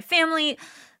and in my family.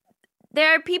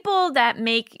 There are people that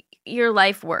make your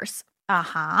life worse,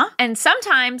 Uh-huh. and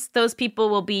sometimes those people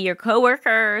will be your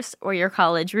coworkers or your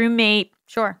college roommate.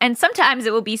 Sure. And sometimes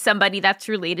it will be somebody that's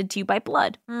related to you by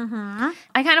blood. Mm-hmm.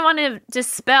 I kind of want to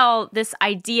dispel this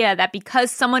idea that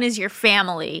because someone is your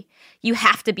family, you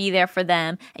have to be there for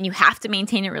them and you have to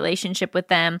maintain a relationship with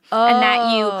them and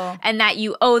that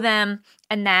you owe them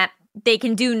and that they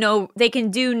can do no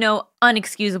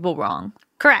unexcusable wrong.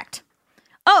 Correct.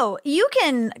 Oh, you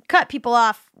can cut people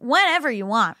off whenever you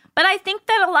want. But I think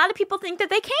that a lot of people think that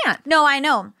they can't. No, I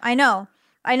know.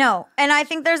 And I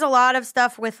think there's a lot of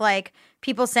stuff with like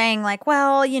people saying like,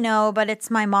 well, you know, but it's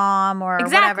my mom or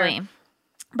Exactly. whatever.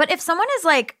 But if someone is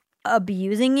like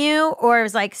abusing you or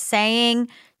is like saying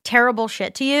terrible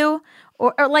shit to you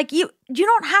or like you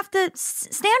don't have to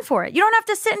stand for it. You don't have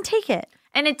to sit and take it.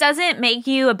 And it doesn't make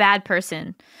you a bad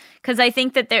person. Because I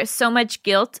think that there's so much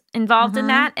guilt involved in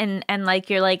that. And like,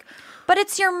 you're like, But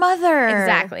it's your mother.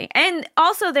 exactly. And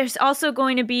also, there's also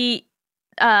going to be,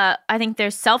 I think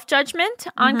there's self-judgment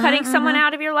on cutting someone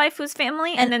out of your life who's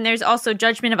family. And then there's also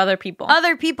judgment of other people.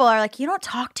 Other people are like, you don't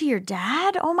talk to your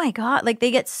dad? Oh my God. Like,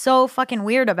 they get so fucking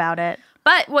weird about it.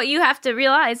 But what you have to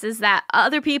realize is that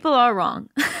other people are wrong.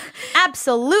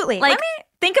 Absolutely. Like,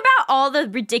 think about all the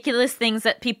ridiculous things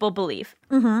that people believe.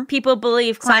 People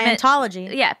believe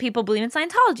Scientology. Yeah, people believe in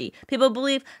Scientology. People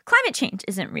believe climate change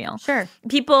isn't real. Sure.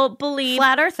 People believe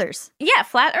Flat earthers. yeah,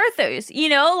 flat earthers. You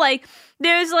know, like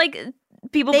there's like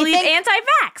people believe think-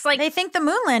 anti-vax. Like They think the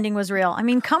moon landing was real. I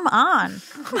mean, come on.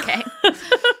 okay,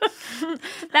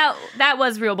 that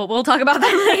was real, but we'll talk about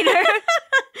that later.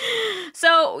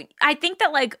 So I think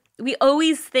that like we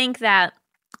always think that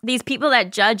these people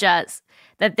that judge us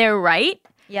that they're right.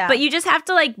 Yeah. But you just have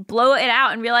to like blow it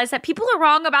out and realize that people are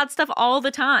wrong about stuff all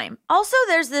the time. Also,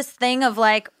 there's this thing of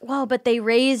like, well, but they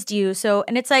raised you. So,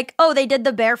 and it's like, oh, they did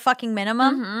the bare fucking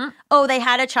minimum. Oh, they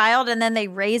had a child and then they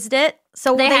raised it.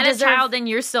 So They had deserve, a child and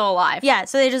you're still alive. Yeah.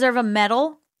 So they deserve a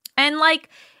medal. And like,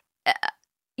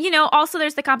 you know, also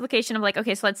there's the complication of like,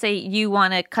 okay, so let's say you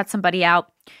want to cut somebody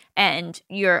out and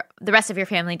the rest of your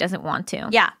family doesn't want to.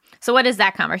 Yeah. So what does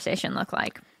that conversation look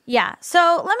like? Yeah.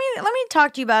 So let me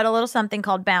talk to you about a little something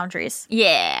called boundaries.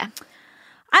 Yeah.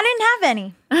 I didn't have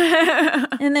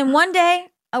any. And then one day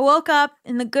I woke up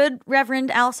and the good Reverend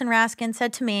Allison Raskin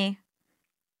said to me,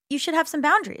 you should have some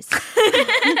boundaries.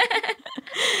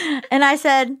 And I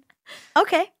said,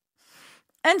 okay.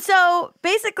 And so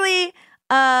basically,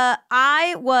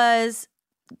 I was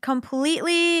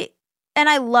completely, and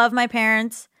I love my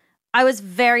parents. I was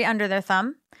very under their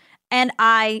thumb. And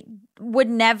I would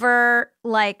never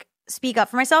like speak up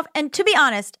for myself. And to be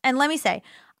honest, and let me say,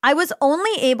 I was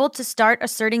only able to start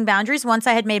asserting boundaries once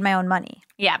I had made my own money.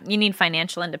 Yeah, you need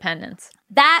financial independence.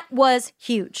 That was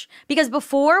huge because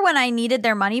before, when I needed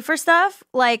their money for stuff,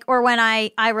 like, or when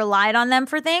I relied on them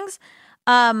for things,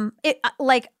 I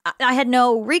had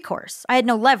no recourse. I had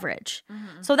no leverage.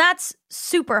 So that's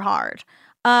super hard.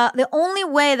 The only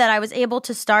way that I was able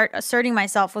to start asserting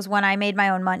myself was when I made my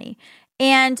own money.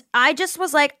 And I just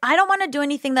was like, I don't want to do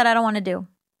anything that I don't want to do.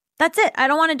 That's it. I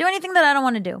don't want to do anything that I don't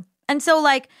want to do. And so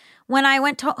like when I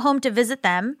went home to visit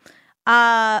them,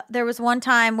 there was one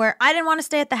time where I didn't want to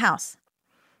stay at the house.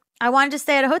 I wanted to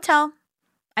stay at a hotel.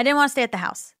 I didn't want to stay at the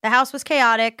house. The house was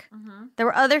chaotic. There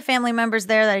were other family members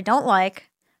there that I don't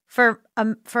like for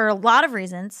a lot of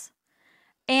reasons.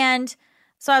 And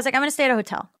so I was like, I'm going to stay at a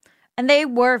hotel. And they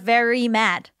were very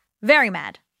mad,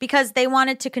 because they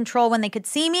wanted to control when they could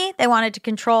see me. They wanted to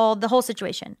control the whole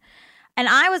situation. And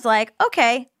I was like,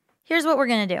 okay, here's what we're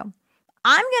going to do.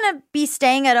 I'm going to be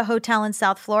staying at a hotel in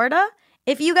South Florida.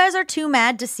 If you guys are too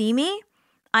mad to see me,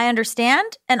 I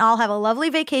understand, and I'll have a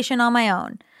lovely vacation on my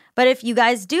own. But if you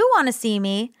guys do want to see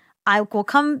me, I will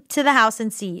come to the house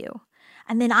and see you.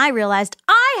 And then I realized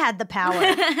I had the power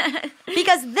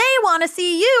because they want to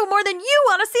see you more than you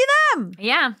want to see them.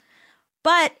 Yeah.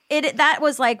 But that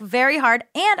was like very hard.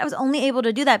 And I was only able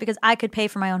to do that because I could pay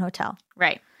for my own hotel.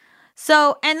 Right.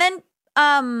 So, and then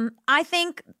I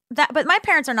think that, but my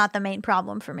parents are not the main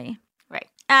problem for me. Right.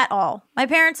 At all. My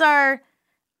parents are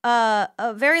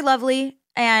very lovely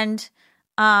and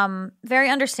very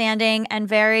understanding and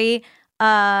very, they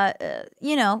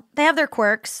have their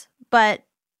quirks, but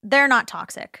they're not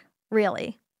toxic,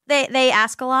 really. They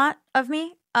ask a lot of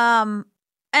me.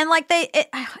 And like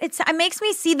it makes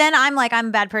me see then I'm like, I'm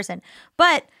a bad person.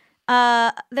 But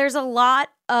there's a lot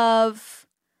of,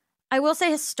 I will say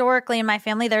historically in my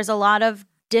family, there's a lot of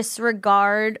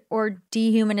disregard or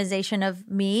dehumanization of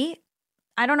me.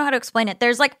 I don't know how to explain it.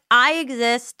 There's like, I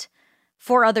exist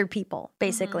for other people,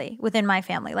 basically, within my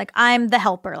family. Like I'm the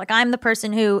helper. Like I'm the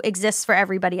person who exists for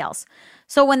everybody else.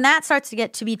 So when that starts to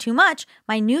get to be too much,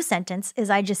 my new sentence is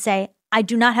I just say, I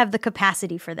do not have the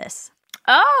capacity for this.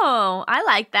 Oh, I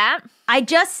like that. I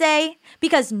just say,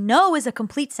 because no is a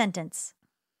complete sentence.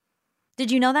 Did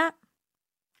you know that?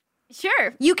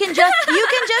 Sure. You can just say,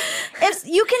 I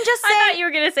thought you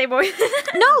were going to say more.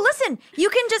 no, listen,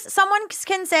 someone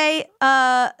can say,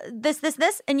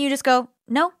 this, and you just go,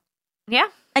 no. Yeah.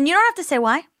 And you don't have to say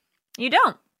why. You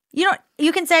don't.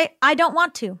 You can say, I don't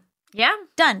want to. Yeah.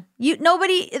 Done.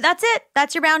 That's it.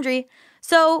 That's your boundary.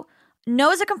 So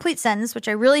no is a complete sentence, which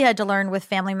I really had to learn with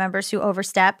family members who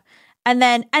overstep. And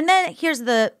then here's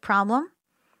the problem.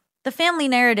 The family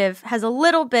narrative has a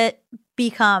little bit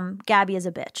become Gabby is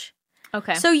a bitch.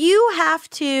 Okay. So you have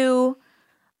to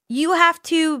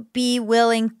be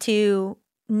willing to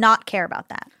not care about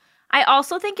that. I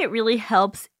also think it really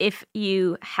helps if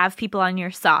you have people on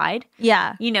your side.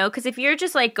 Yeah. You know, because if you're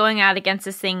just like going out against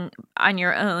this thing on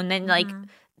your own, then like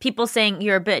people saying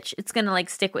you're a bitch, it's going to like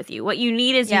stick with you. What you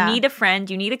need is Yeah. you need a friend,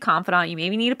 you need a confidant, you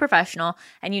maybe need a professional,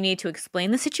 and you need to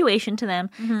explain the situation to them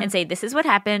and say, this is what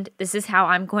happened, this is how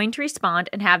I'm going to respond,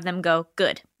 and have them go,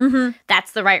 good.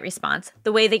 That's the right response.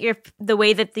 The way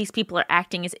that these people are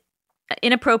acting is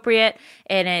inappropriate,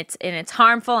 and it's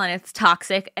harmful, and it's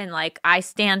toxic, and like I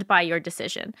stand by your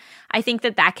decision. I think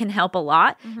that can help a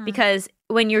lot because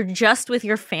when you're just with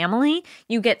your family,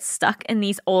 you get stuck in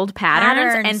these old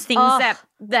patterns and things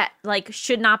that like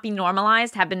should not be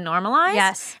normalized have been normalized.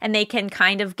 Yes. And they can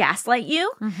kind of gaslight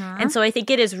you. And so I think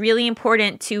it is really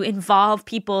important to involve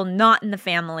people not in the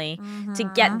family to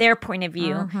get their point of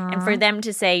view and for them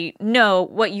to say, no,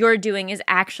 what you're doing is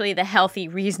actually the healthy,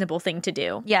 reasonable thing to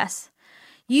do. Yes.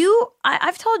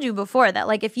 I've told you before that,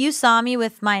 like, if you saw me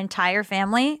with my entire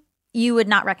family, you would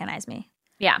not recognize me.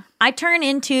 Yeah. I turn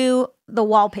into the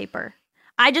wallpaper.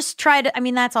 I just try to, I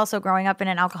mean, that's also growing up in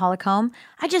an alcoholic home.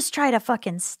 I just try to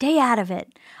fucking stay out of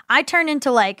it. I turn into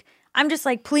like, I'm just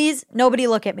like, please, nobody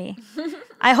look at me.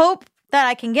 I hope that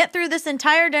I can get through this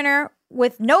entire dinner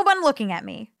with no one looking at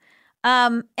me.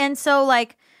 And so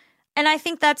like, and I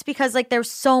think that's because like there's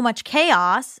so much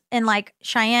chaos, and like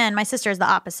Cheyenne, my sister, is the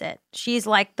opposite. She's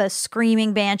like the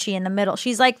screaming banshee in the middle.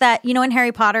 She's like that, you know, in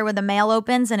Harry Potter when the mail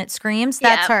opens and it screams?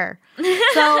 That's her.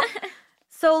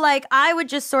 So like I would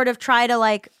just sort of try to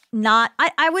like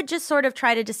I would just sort of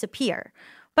try to disappear.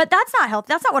 But that's not healthy.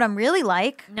 That's not what I'm really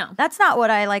like. No. That's not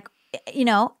what I like, you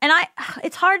know. And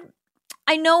it's hard.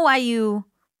 I know why you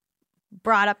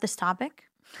brought up this topic.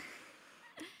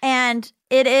 And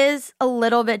it is a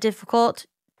little bit difficult.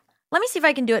 Let me see if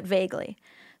I can do it vaguely.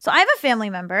 So I have a family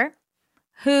member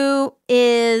who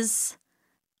is,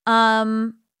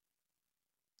 like,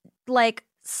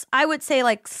 I would say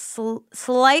like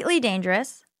slightly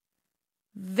dangerous,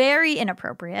 very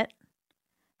inappropriate,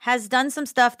 has done some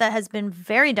stuff that has been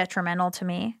very detrimental to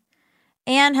me,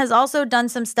 and has also done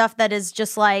some stuff that is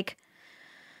just like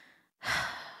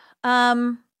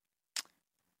traumatizing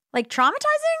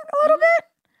a little bit.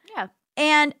 Yeah.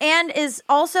 And is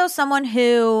also someone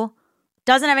who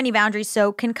doesn't have any boundaries,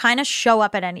 so can kind of show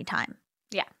up at any time.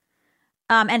 Yeah.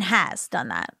 And has done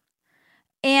that.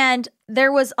 And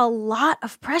there was a lot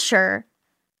of pressure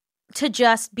to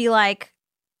just be like,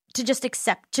 to just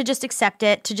accept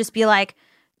it, to just be like,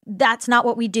 that's not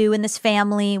what we do in this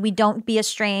family. We don't be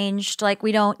estranged. Like,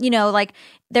 we don't, you know, like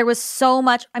there was so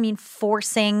much, I mean,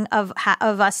 forcing of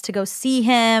us to go see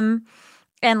him,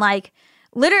 and like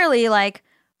literally like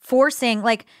forcing,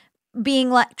 like being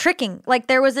like tricking. Like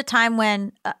there was a time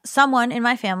when someone in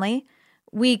my family,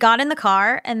 we got in the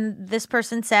car and this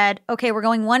person said, okay, we're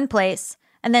going one place,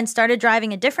 and then started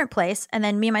driving a different place. And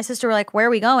then me and my sister were like, where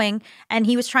are we going? And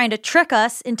he was trying to trick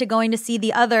us into going to see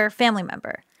the other family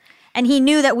member. And he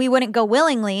knew that we wouldn't go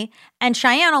willingly. And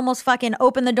Cheyenne almost fucking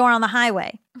opened the door on the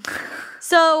highway.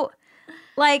 So,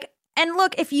 like, and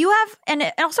look, if you have,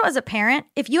 and also as a parent,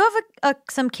 if you have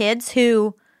some kids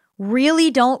who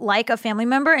really don't like a family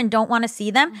member and don't want to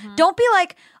see them, don't be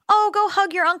like, oh, go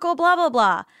hug your uncle, blah, blah,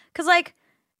 blah. Because, like,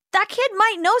 that kid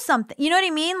might know something. You know what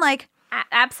I mean? Like,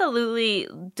 absolutely.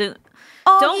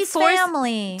 he's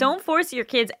family. Don't force your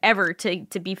kids ever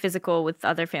to be physical with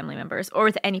other family members or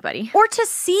with anybody. Or to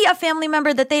see a family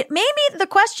member that they, maybe the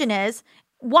question is,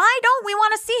 why don't we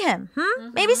want to see him?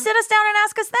 Maybe sit us down and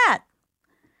ask us that.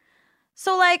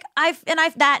 So like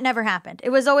that never happened. It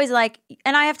was always like,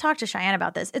 and I have talked to Cheyenne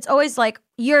about this. It's always like,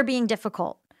 you're being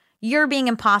difficult. You're being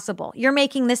impossible. You're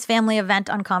making this family event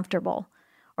uncomfortable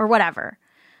or whatever.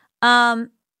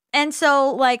 And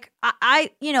so like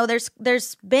I you know,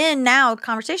 there's been now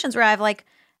conversations where I've like,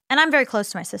 and I'm very close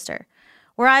to my sister,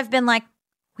 where I've been like,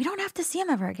 we don't have to see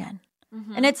him ever again.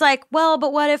 And it's like, well,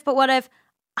 but what if?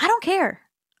 I don't care.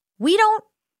 We don't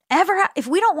ever, if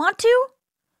we don't want to,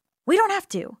 we don't have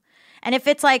to. And if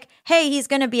it's like, hey, he's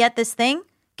going to be at this thing,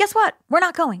 guess what? We're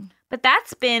not going. But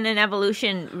that's been an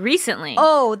evolution recently.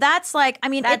 Oh, that's like, I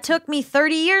mean, it took me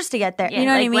 30 years to get there. Yeah, you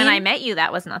know like what I mean? when I met you,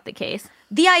 that was not the case.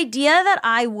 The idea that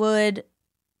I would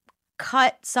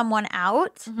cut someone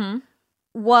out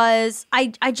was,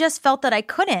 I just felt that I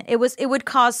couldn't. It would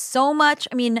cause so much,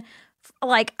 I mean,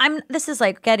 like this is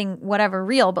like getting whatever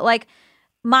real, but like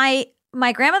my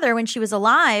grandmother, when she was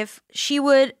alive, she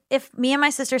would, if me and my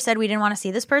sister said we didn't want to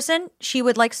see this person, she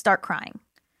would like start crying.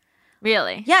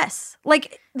 Really? Yes.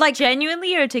 Like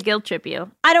Genuinely, or to guilt trip you?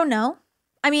 I don't know.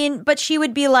 I mean, but she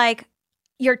would be like,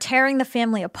 you're tearing the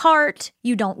family apart.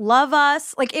 You don't love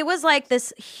us. Like, it was like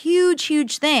this huge,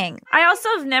 huge thing. I also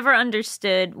have never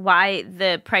understood why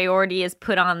the priority is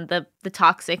put on the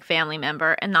toxic family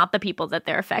member and not the people that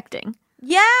they're affecting.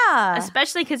 Yeah.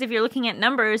 Especially because if you're looking at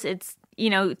numbers, it's,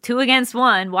 2 against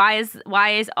 1. Why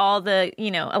is all the,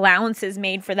 allowances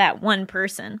made for that one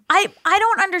person? I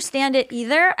don't understand it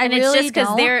either. And really it's just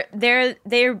because don't.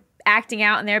 they're acting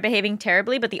out and they're behaving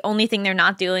terribly, but the only thing they're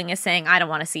not doing is saying, I don't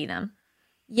want to see them.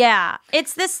 Yeah.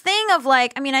 It's this thing of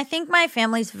like, I think my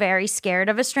family's very scared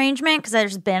of estrangement because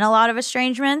there's been a lot of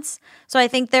estrangements. So I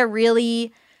think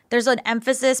there's an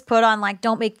emphasis put on like,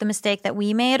 don't make the mistake that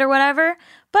we made or whatever.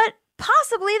 But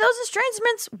possibly those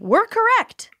estrangements were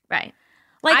correct. Right.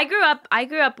 Like, I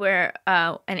grew up where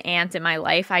an aunt in my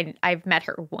life, I've met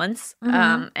her once,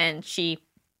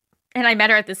 and I met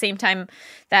her at the same time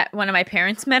that one of my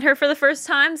parents met her for the first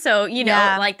time. So,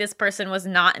 like this person was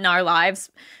not in our lives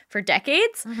for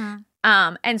decades.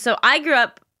 And so I grew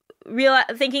up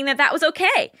thinking that was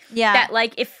okay. Yeah. That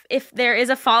like if there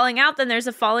is a falling out, then there's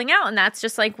a falling out, and that's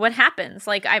just like what happens.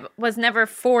 Like I was never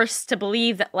forced to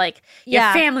believe that like your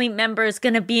family member is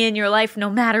going to be in your life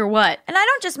no matter what. And I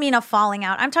don't just mean a falling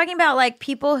out. I'm talking about like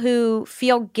people who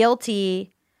feel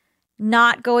guilty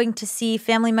not going to see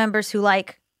family members who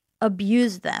like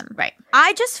abuse them. Right.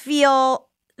 I just feel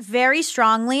very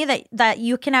strongly that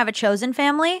you can have a chosen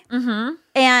family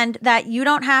and that you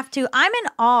don't have to. I'm in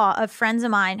awe of friends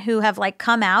of mine who have like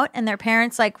come out and their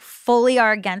parents like fully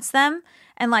are against them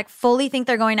and like fully think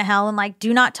they're going to hell and like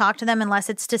do not talk to them unless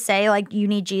it's to say like you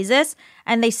need Jesus,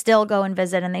 and they still go and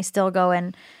visit and they still go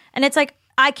and it's like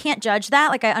I can't judge that.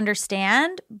 Like I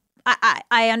understand.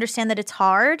 I understand that it's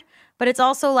hard, but it's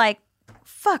also like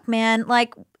fuck man,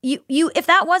 like you if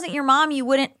that wasn't your mom, you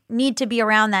wouldn't need to be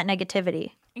around that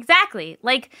negativity. Exactly.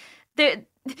 Like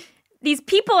these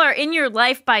people are in your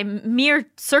life by mere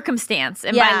circumstance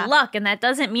and by luck, and that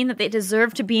doesn't mean that they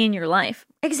deserve to be in your life.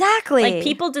 Exactly. Like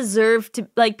people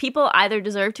either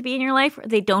deserve to be in your life or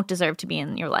they don't deserve to be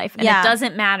in your life. And it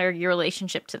doesn't matter your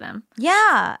relationship to them.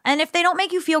 Yeah. And if they don't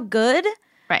make you feel good,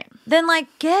 right, then like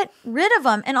get rid of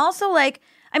them. And also like,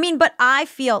 but I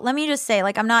feel, let me just say,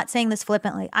 like, I'm not saying this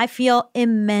flippantly. I feel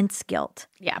immense guilt.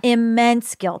 Yeah.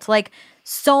 Immense guilt. Like,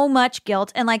 so much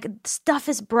guilt. And, like, stuff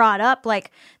is brought up, like,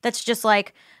 that's just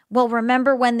like, well,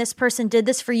 remember when this person did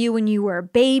this for you when you were a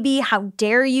baby? How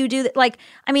dare you do that? Like,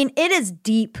 it is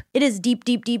deep. It is deep,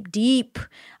 deep, deep, deep.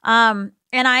 And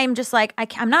I'm just like,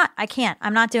 I'm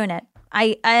not doing it.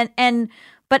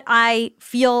 But I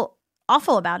feel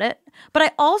awful about it. But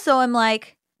I also am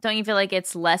like, don't you feel like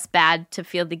it's less bad to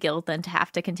feel the guilt than to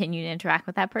have to continue to interact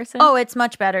with that person? Oh, it's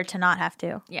much better to not have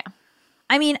to. Yeah.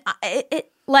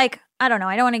 Like, I don't know.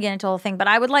 I don't want to get into the whole thing, but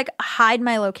I would like hide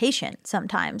my location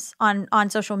sometimes on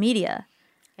social media.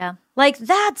 Yeah. Like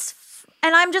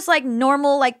and I'm just like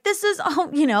normal. Like this is, like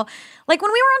when we were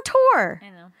on tour. I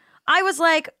know. I was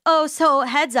like, oh, so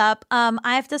heads up,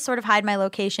 I have to sort of hide my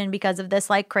location because of this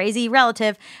like crazy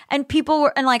relative. And people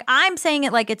were, and like, I'm saying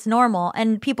it like it's normal.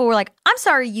 And people were like, I'm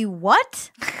sorry, you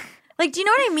what? Like, do you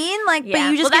know what I mean? Like,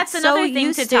 but you just that's get so another thing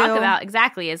used to talk about.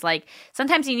 Exactly, is like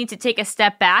sometimes you need to take a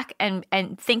step back and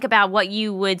think about what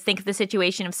you would think of the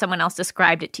situation if someone else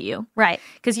described it to you. Right.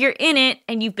 Because you're in it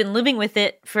and you've been living with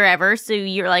it forever, so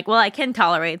you're like, well, I can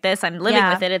tolerate this. I'm living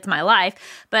with it. It's my life.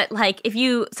 But like, if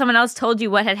someone else told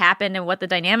you what had happened and what the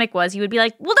dynamic was, you would be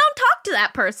like, well, don't talk to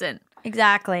that person.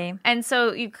 Exactly. And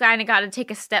so you kind of got to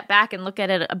take a step back and look at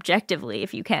it objectively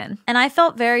if you can. And I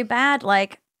felt very bad.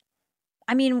 Like,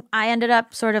 I ended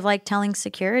up sort of like telling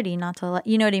security not to let,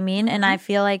 you know what I mean? And I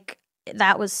feel like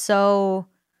that was so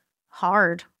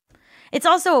hard. It's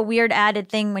also a weird added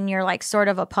thing when you're like sort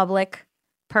of a public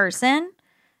person.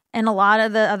 And a lot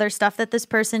of the other stuff that this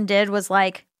person did was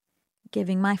like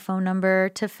giving my phone number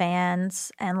to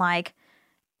fans and like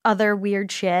other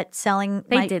weird shit, selling.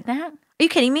 They did that? Are you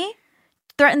kidding me?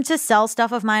 Threatened to sell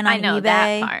stuff of mine on eBay. I know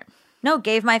that part. No,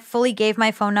 fully gave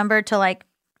my phone number to like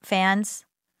fans.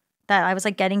 That I was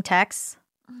like getting texts,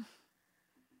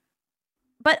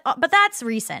 but that's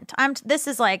recent. This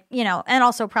is like, and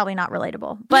also probably not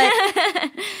relatable,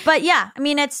 but yeah,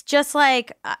 it's just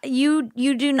like you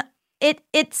do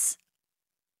it's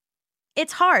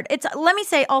hard. Let me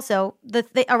say also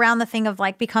around the thing of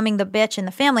like becoming the bitch in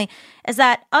the family is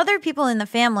that other people in the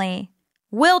family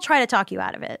will try to talk you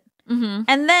out of it,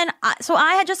 and then so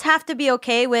I just have to be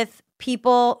okay with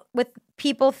people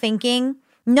thinking.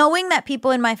 Knowing that people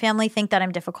in my family think that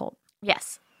I'm difficult.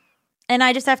 Yes. And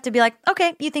I just have to be like,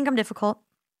 okay, you think I'm difficult.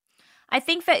 I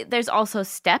think that there's also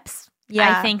steps.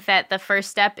 Yeah. I think that the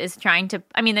first step is trying to,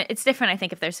 it's different, I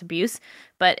think, if there's abuse.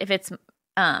 But if it's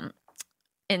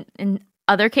in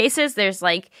other cases, there's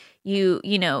like you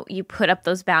put up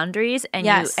those boundaries and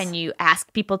Yes. you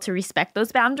ask people to respect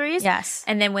those boundaries. Yes.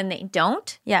 And then when they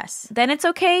don't, Yes. then it's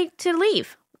okay to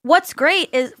leave. What's great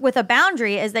is with a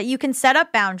boundary is that you can set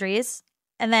up boundaries.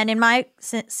 And then in my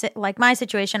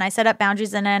situation, I set up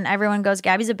boundaries, and then everyone goes,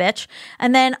 "Gabby's a bitch."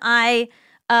 And then I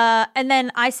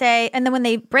say, and then when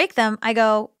they break them, I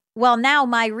go, "Well, now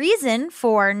my reason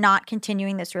for not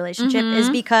continuing this relationship is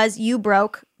because you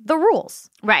broke the rules."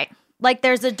 Right. Like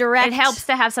there's a direct. It helps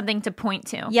to have something to point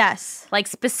to. Yes. Like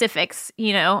specifics,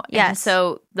 And Yes.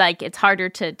 so like it's harder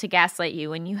to gaslight you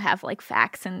when you have like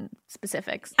facts and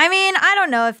specifics. I mean, I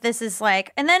don't know if this is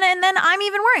like, and then I'm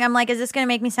even worrying. I'm like, is this going to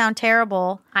make me sound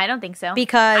terrible? I don't think so.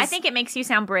 Because I think it makes you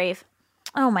sound brave.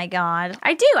 oh my God.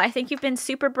 I do. I think you've been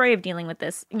super brave dealing with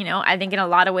this. I think in a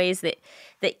lot of ways that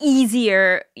the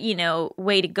easier,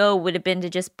 way to go would have been to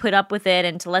just put up with it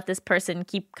and to let this person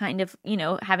keep kind of,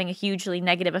 having a hugely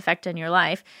negative effect on your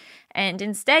life. And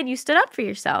instead you stood up for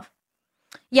yourself.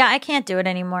 Yeah, I can't do it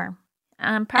anymore.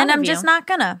 I'm proud And of I'm you. just not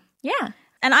gonna. Yeah.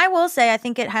 And I will say, I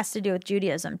think it has to do with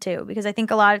Judaism too, because I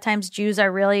think a lot of times Jews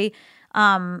are really,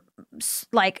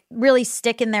 really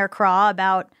stick in their craw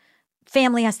about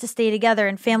family has to stay together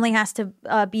and family has to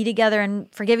be together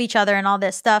and forgive each other and all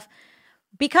this stuff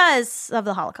because of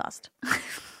the Holocaust.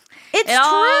 It's It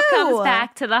all true. comes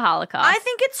back to the Holocaust. I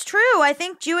think it's true. I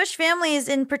think Jewish families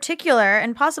in particular,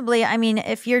 and possibly, I mean,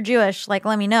 if you're Jewish, like,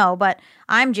 let me know, but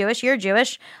I'm Jewish, you're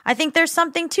Jewish. I think there's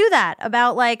something to that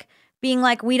about like being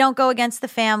like, we don't go against the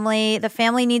family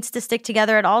needs to stick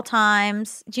together at all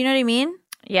times. Do you know what I mean?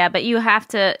 Yeah, but you have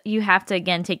to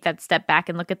again take that step back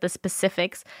and look at the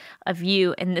specifics of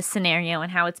you in this scenario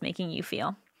and how it's making you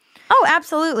feel. Oh,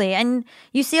 absolutely. And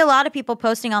you see a lot of people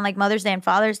posting on like Mother's Day and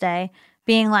Father's Day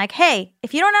being like, hey,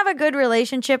 if you don't have a good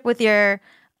relationship with your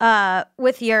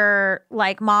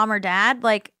like mom or dad,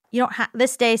 like you don't have,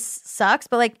 this day sucks,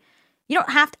 but like you don't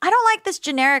have to, I don't like this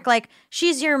generic, like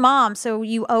she's your mom, so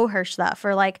you owe her stuff,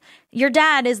 or like your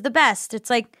dad is the best. It's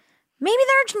like, maybe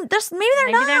they're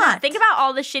not. Think about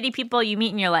all the shitty people you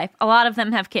meet in your life. A lot of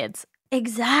them have kids.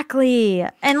 Exactly.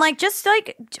 And like, just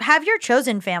like have your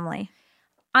chosen family.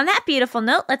 On that beautiful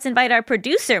note, let's invite our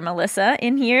producer, Melissa,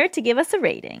 in here to give us a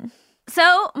rating.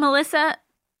 So, Melissa,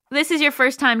 this is your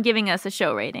first time giving us a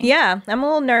show rating. Yeah, I'm a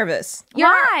little nervous.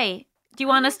 Why? Do you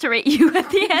want us to rate you at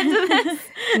the end of this?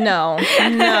 No.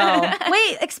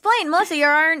 Wait, explain, Melissa.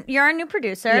 You're our new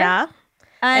producer. Yeah.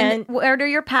 And what are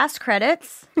your past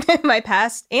credits? My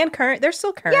past and current, they're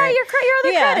still current. Yeah, your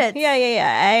other credits.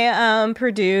 Yeah. I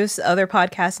produce other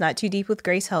podcasts, Not Too Deep with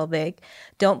Grace Helbig,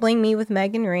 Don't Blame Me with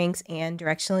Megan Rinks, and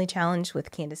Directionally Challenged with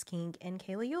Candace King and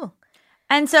Kayla Yule.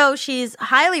 And so she's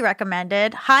highly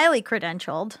recommended, highly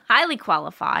credentialed, Highly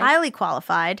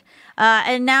qualified.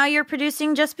 And now you're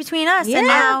producing Just Between Us. Yeah. And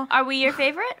now Are we your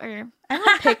favorite? Or I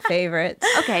don't pick favorites.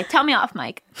 okay, tell me off,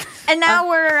 Mike.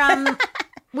 we're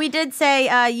we did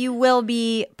say you will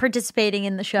be participating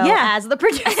in the show Yeah. as the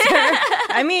producer.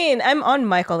 I mean, I'm on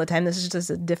mic all the time. This is just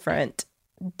a different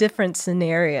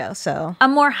scenario. So A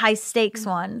more high stakes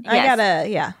one. I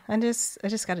Yes. I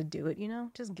just gotta do it,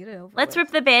 just get it over Let's with.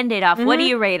 rip the Band-Aid off. What do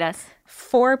you rate us?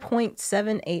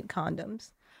 4.78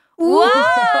 condoms. Whoa!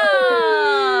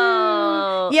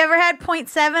 You ever had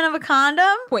 0.7 of a condom?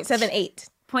 0.78.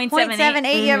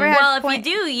 0.78. You ever had Well, if you do,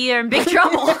 you're in big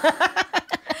trouble.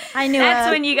 I knew That's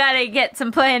it. when you gotta get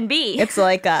some Plan B. It's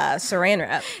like saran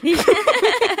wrap.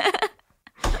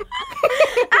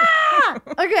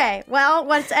 Okay, well,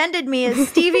 what's ended me is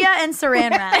stevia and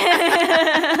saran wrap.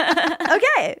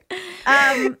 Okay.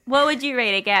 What would you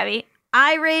rate it, Gabby?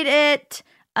 I rate it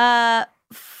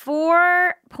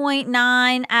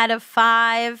 4.9 out of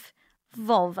 5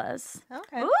 vulvas.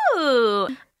 Okay. Ooh.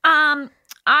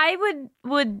 I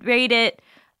would rate it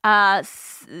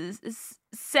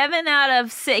 7 out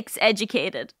of 6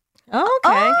 educated. Oh,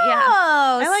 okay. Yeah.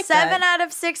 Oh, I like 7 that. out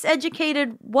of 6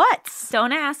 educated whats?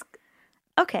 Don't ask.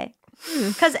 Okay.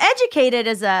 Because educated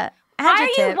is a Why are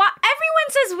adjective. you? Everyone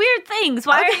says weird things.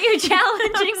 Why are you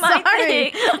challenging my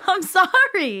thing? I'm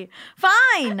sorry.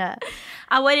 Fine.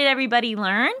 What did everybody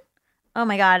learn? Oh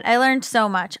my God. I learned so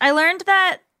much. I learned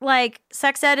that like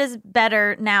sex ed is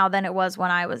better now than it was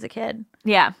when I was a kid.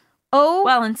 Yeah. Oh,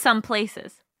 Well, in some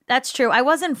places. that's true. I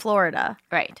was in Florida.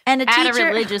 Right. And a At teacher- a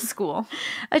religious school.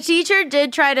 A teacher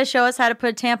did try to show us how to put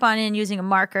a tampon in using a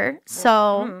marker.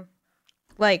 So,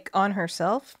 Like on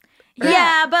herself?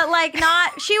 yeah, but like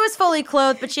not, she was fully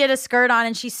clothed, but she had a skirt on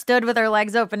and she stood with her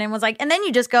legs open and was like, and then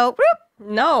you just go, whoop.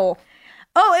 No.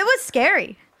 Oh, it was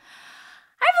scary.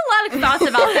 I have a lot of thoughts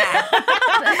about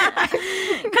that.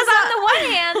 Because on the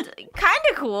one hand, kind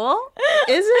of cool.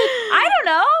 Is it? I don't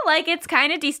know. Like, it's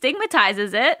kind of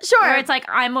destigmatizes it. Sure. Where it's like,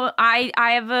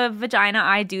 I have a vagina.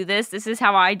 I do this. This is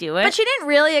how I do it. But she didn't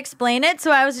really explain it,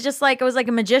 so I was just like, it was like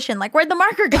a magician. Like, where'd the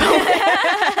marker go?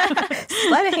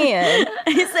 Sleight of hand.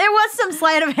 It was some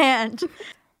sleight of hand.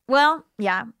 Well,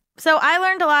 yeah. So I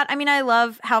learned a lot. I mean, I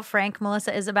love how frank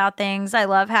Melissa is about things. I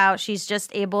love how she's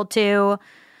just able to,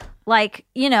 like,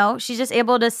 you know, she's just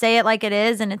able to say it like it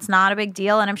is, and it's not a big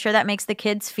deal. And I'm sure that makes the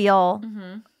kids feel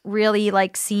really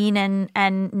like seen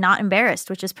and not embarrassed,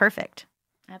 which is perfect.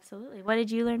 Absolutely. What did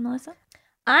you learn, Melissa?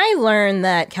 I learned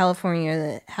that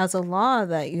California has a law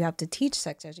that you have to teach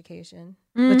sex education,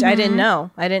 which I didn't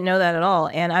know. I didn't know that at all.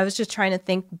 And I was just trying to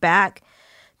think back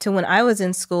to when I was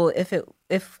in school,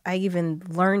 if I even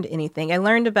learned anything. I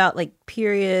learned about like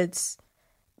periods,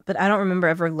 but I don't remember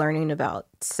ever learning about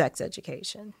sex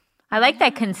education. I like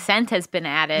that consent has been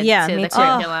added Yeah, to me the too.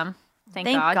 curriculum. Thank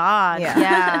God.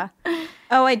 Yeah.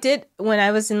 Oh, I did. When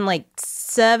I was in like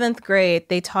 7th grade,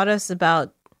 they taught us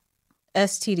about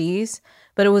STDs,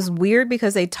 but it was weird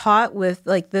because they taught with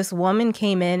like this woman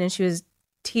came in and she was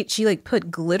she like put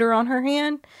glitter on her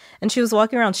hand and she was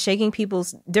walking around shaking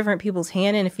different people's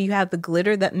hand, and if you had the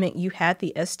glitter, that meant you had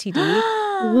the STD.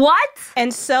 What?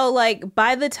 And so like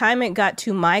by the time it got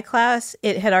to my class,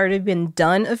 it had already been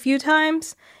done a few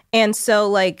times, and so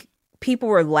like people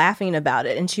were laughing about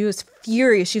it, and she was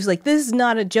furious. She was like, "This is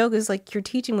not a joke. It's like you're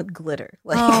teaching with glitter."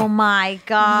 Like, Oh my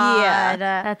God.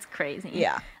 Yeah. That's crazy.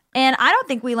 yeah. And I don't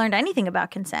think we learned anything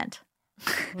about consent.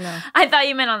 I thought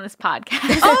you meant on this podcast.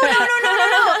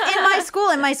 Oh,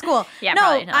 no. In my school. Yeah, no,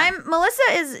 probably not. Melissa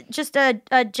is just a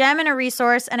gem and a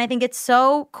resource. And I think it's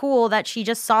so cool that she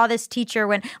just saw this teacher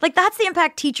when, like, that's the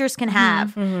impact teachers can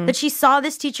have. That she saw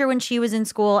this teacher when she was in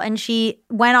school, and she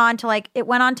went on to, like, it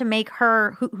went on to make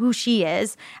her who she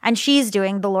is. And she's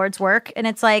doing the Lord's work. And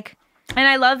it's like, And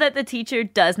I love that the teacher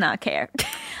does not care.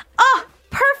 oh,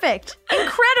 perfect.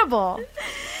 Incredible.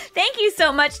 Thank you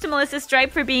so much to Melissa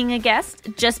Stripe for being a guest.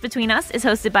 Just Between Us is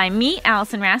hosted by me,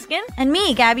 Allison Raskin. And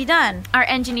me, Gabby Dunn. Our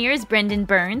engineer is Brendan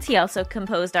Burns. He also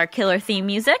composed our killer theme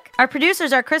music. Our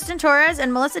producers are Kristen Torres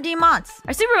and Melissa D. Montz.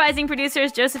 Our supervising producer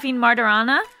is Josephine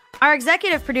Martirana. Our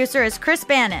executive producer is Chris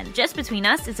Bannon. Just Between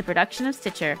Us is a production of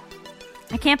Stitcher.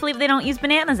 I can't believe they don't use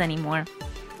bananas anymore.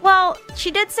 Well, she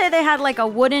did say they had like a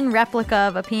wooden replica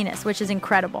of a penis, which is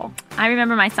incredible. I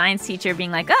remember my science teacher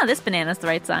being like, oh, this banana's the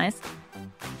right size.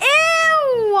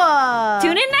 Ew!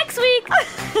 Tune in next week.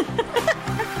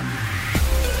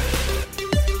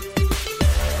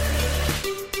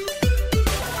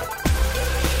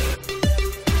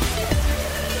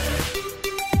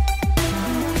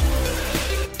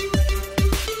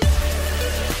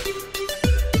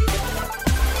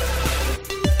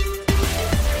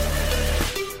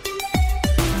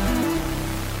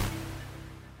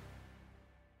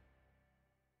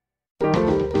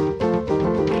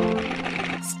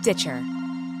 Stitcher.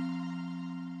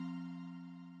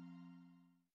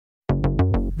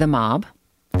 The mob,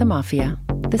 the mafia,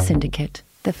 the syndicate,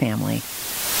 the family.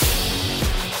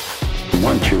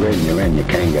 Once you're in, you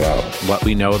can't get out. What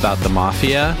we know about the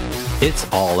mafia, it's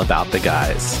all about the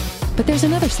guys. But there's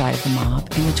another side of the mob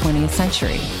in the 20th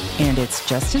century, and it's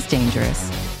just as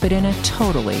dangerous, but in a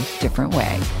totally different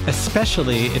way.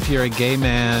 Especially if you're a gay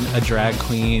man, a drag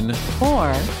queen,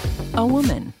 Or a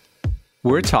woman.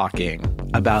 We're talking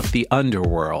about the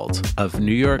underworld of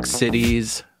New York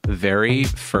City's very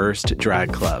first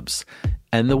drag clubs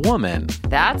and the woman.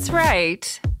 That's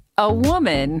right. A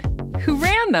woman who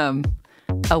ran them.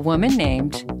 A woman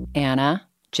named Anna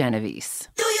Genovese.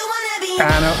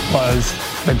 Anna was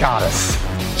the goddess.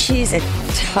 She's a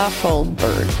tough old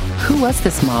bird. Who was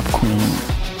this mob queen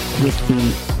with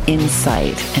the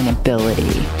insight and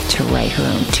ability to write her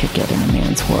own ticket in a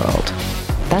man's world?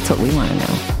 That's what we want to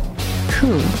know.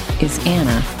 Who is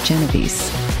Anna Genovese?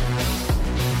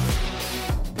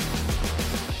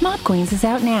 Mob Queens is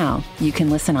out now. You can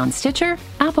listen on Stitcher,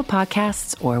 Apple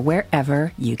Podcasts, or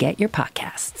wherever you get your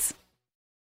podcasts.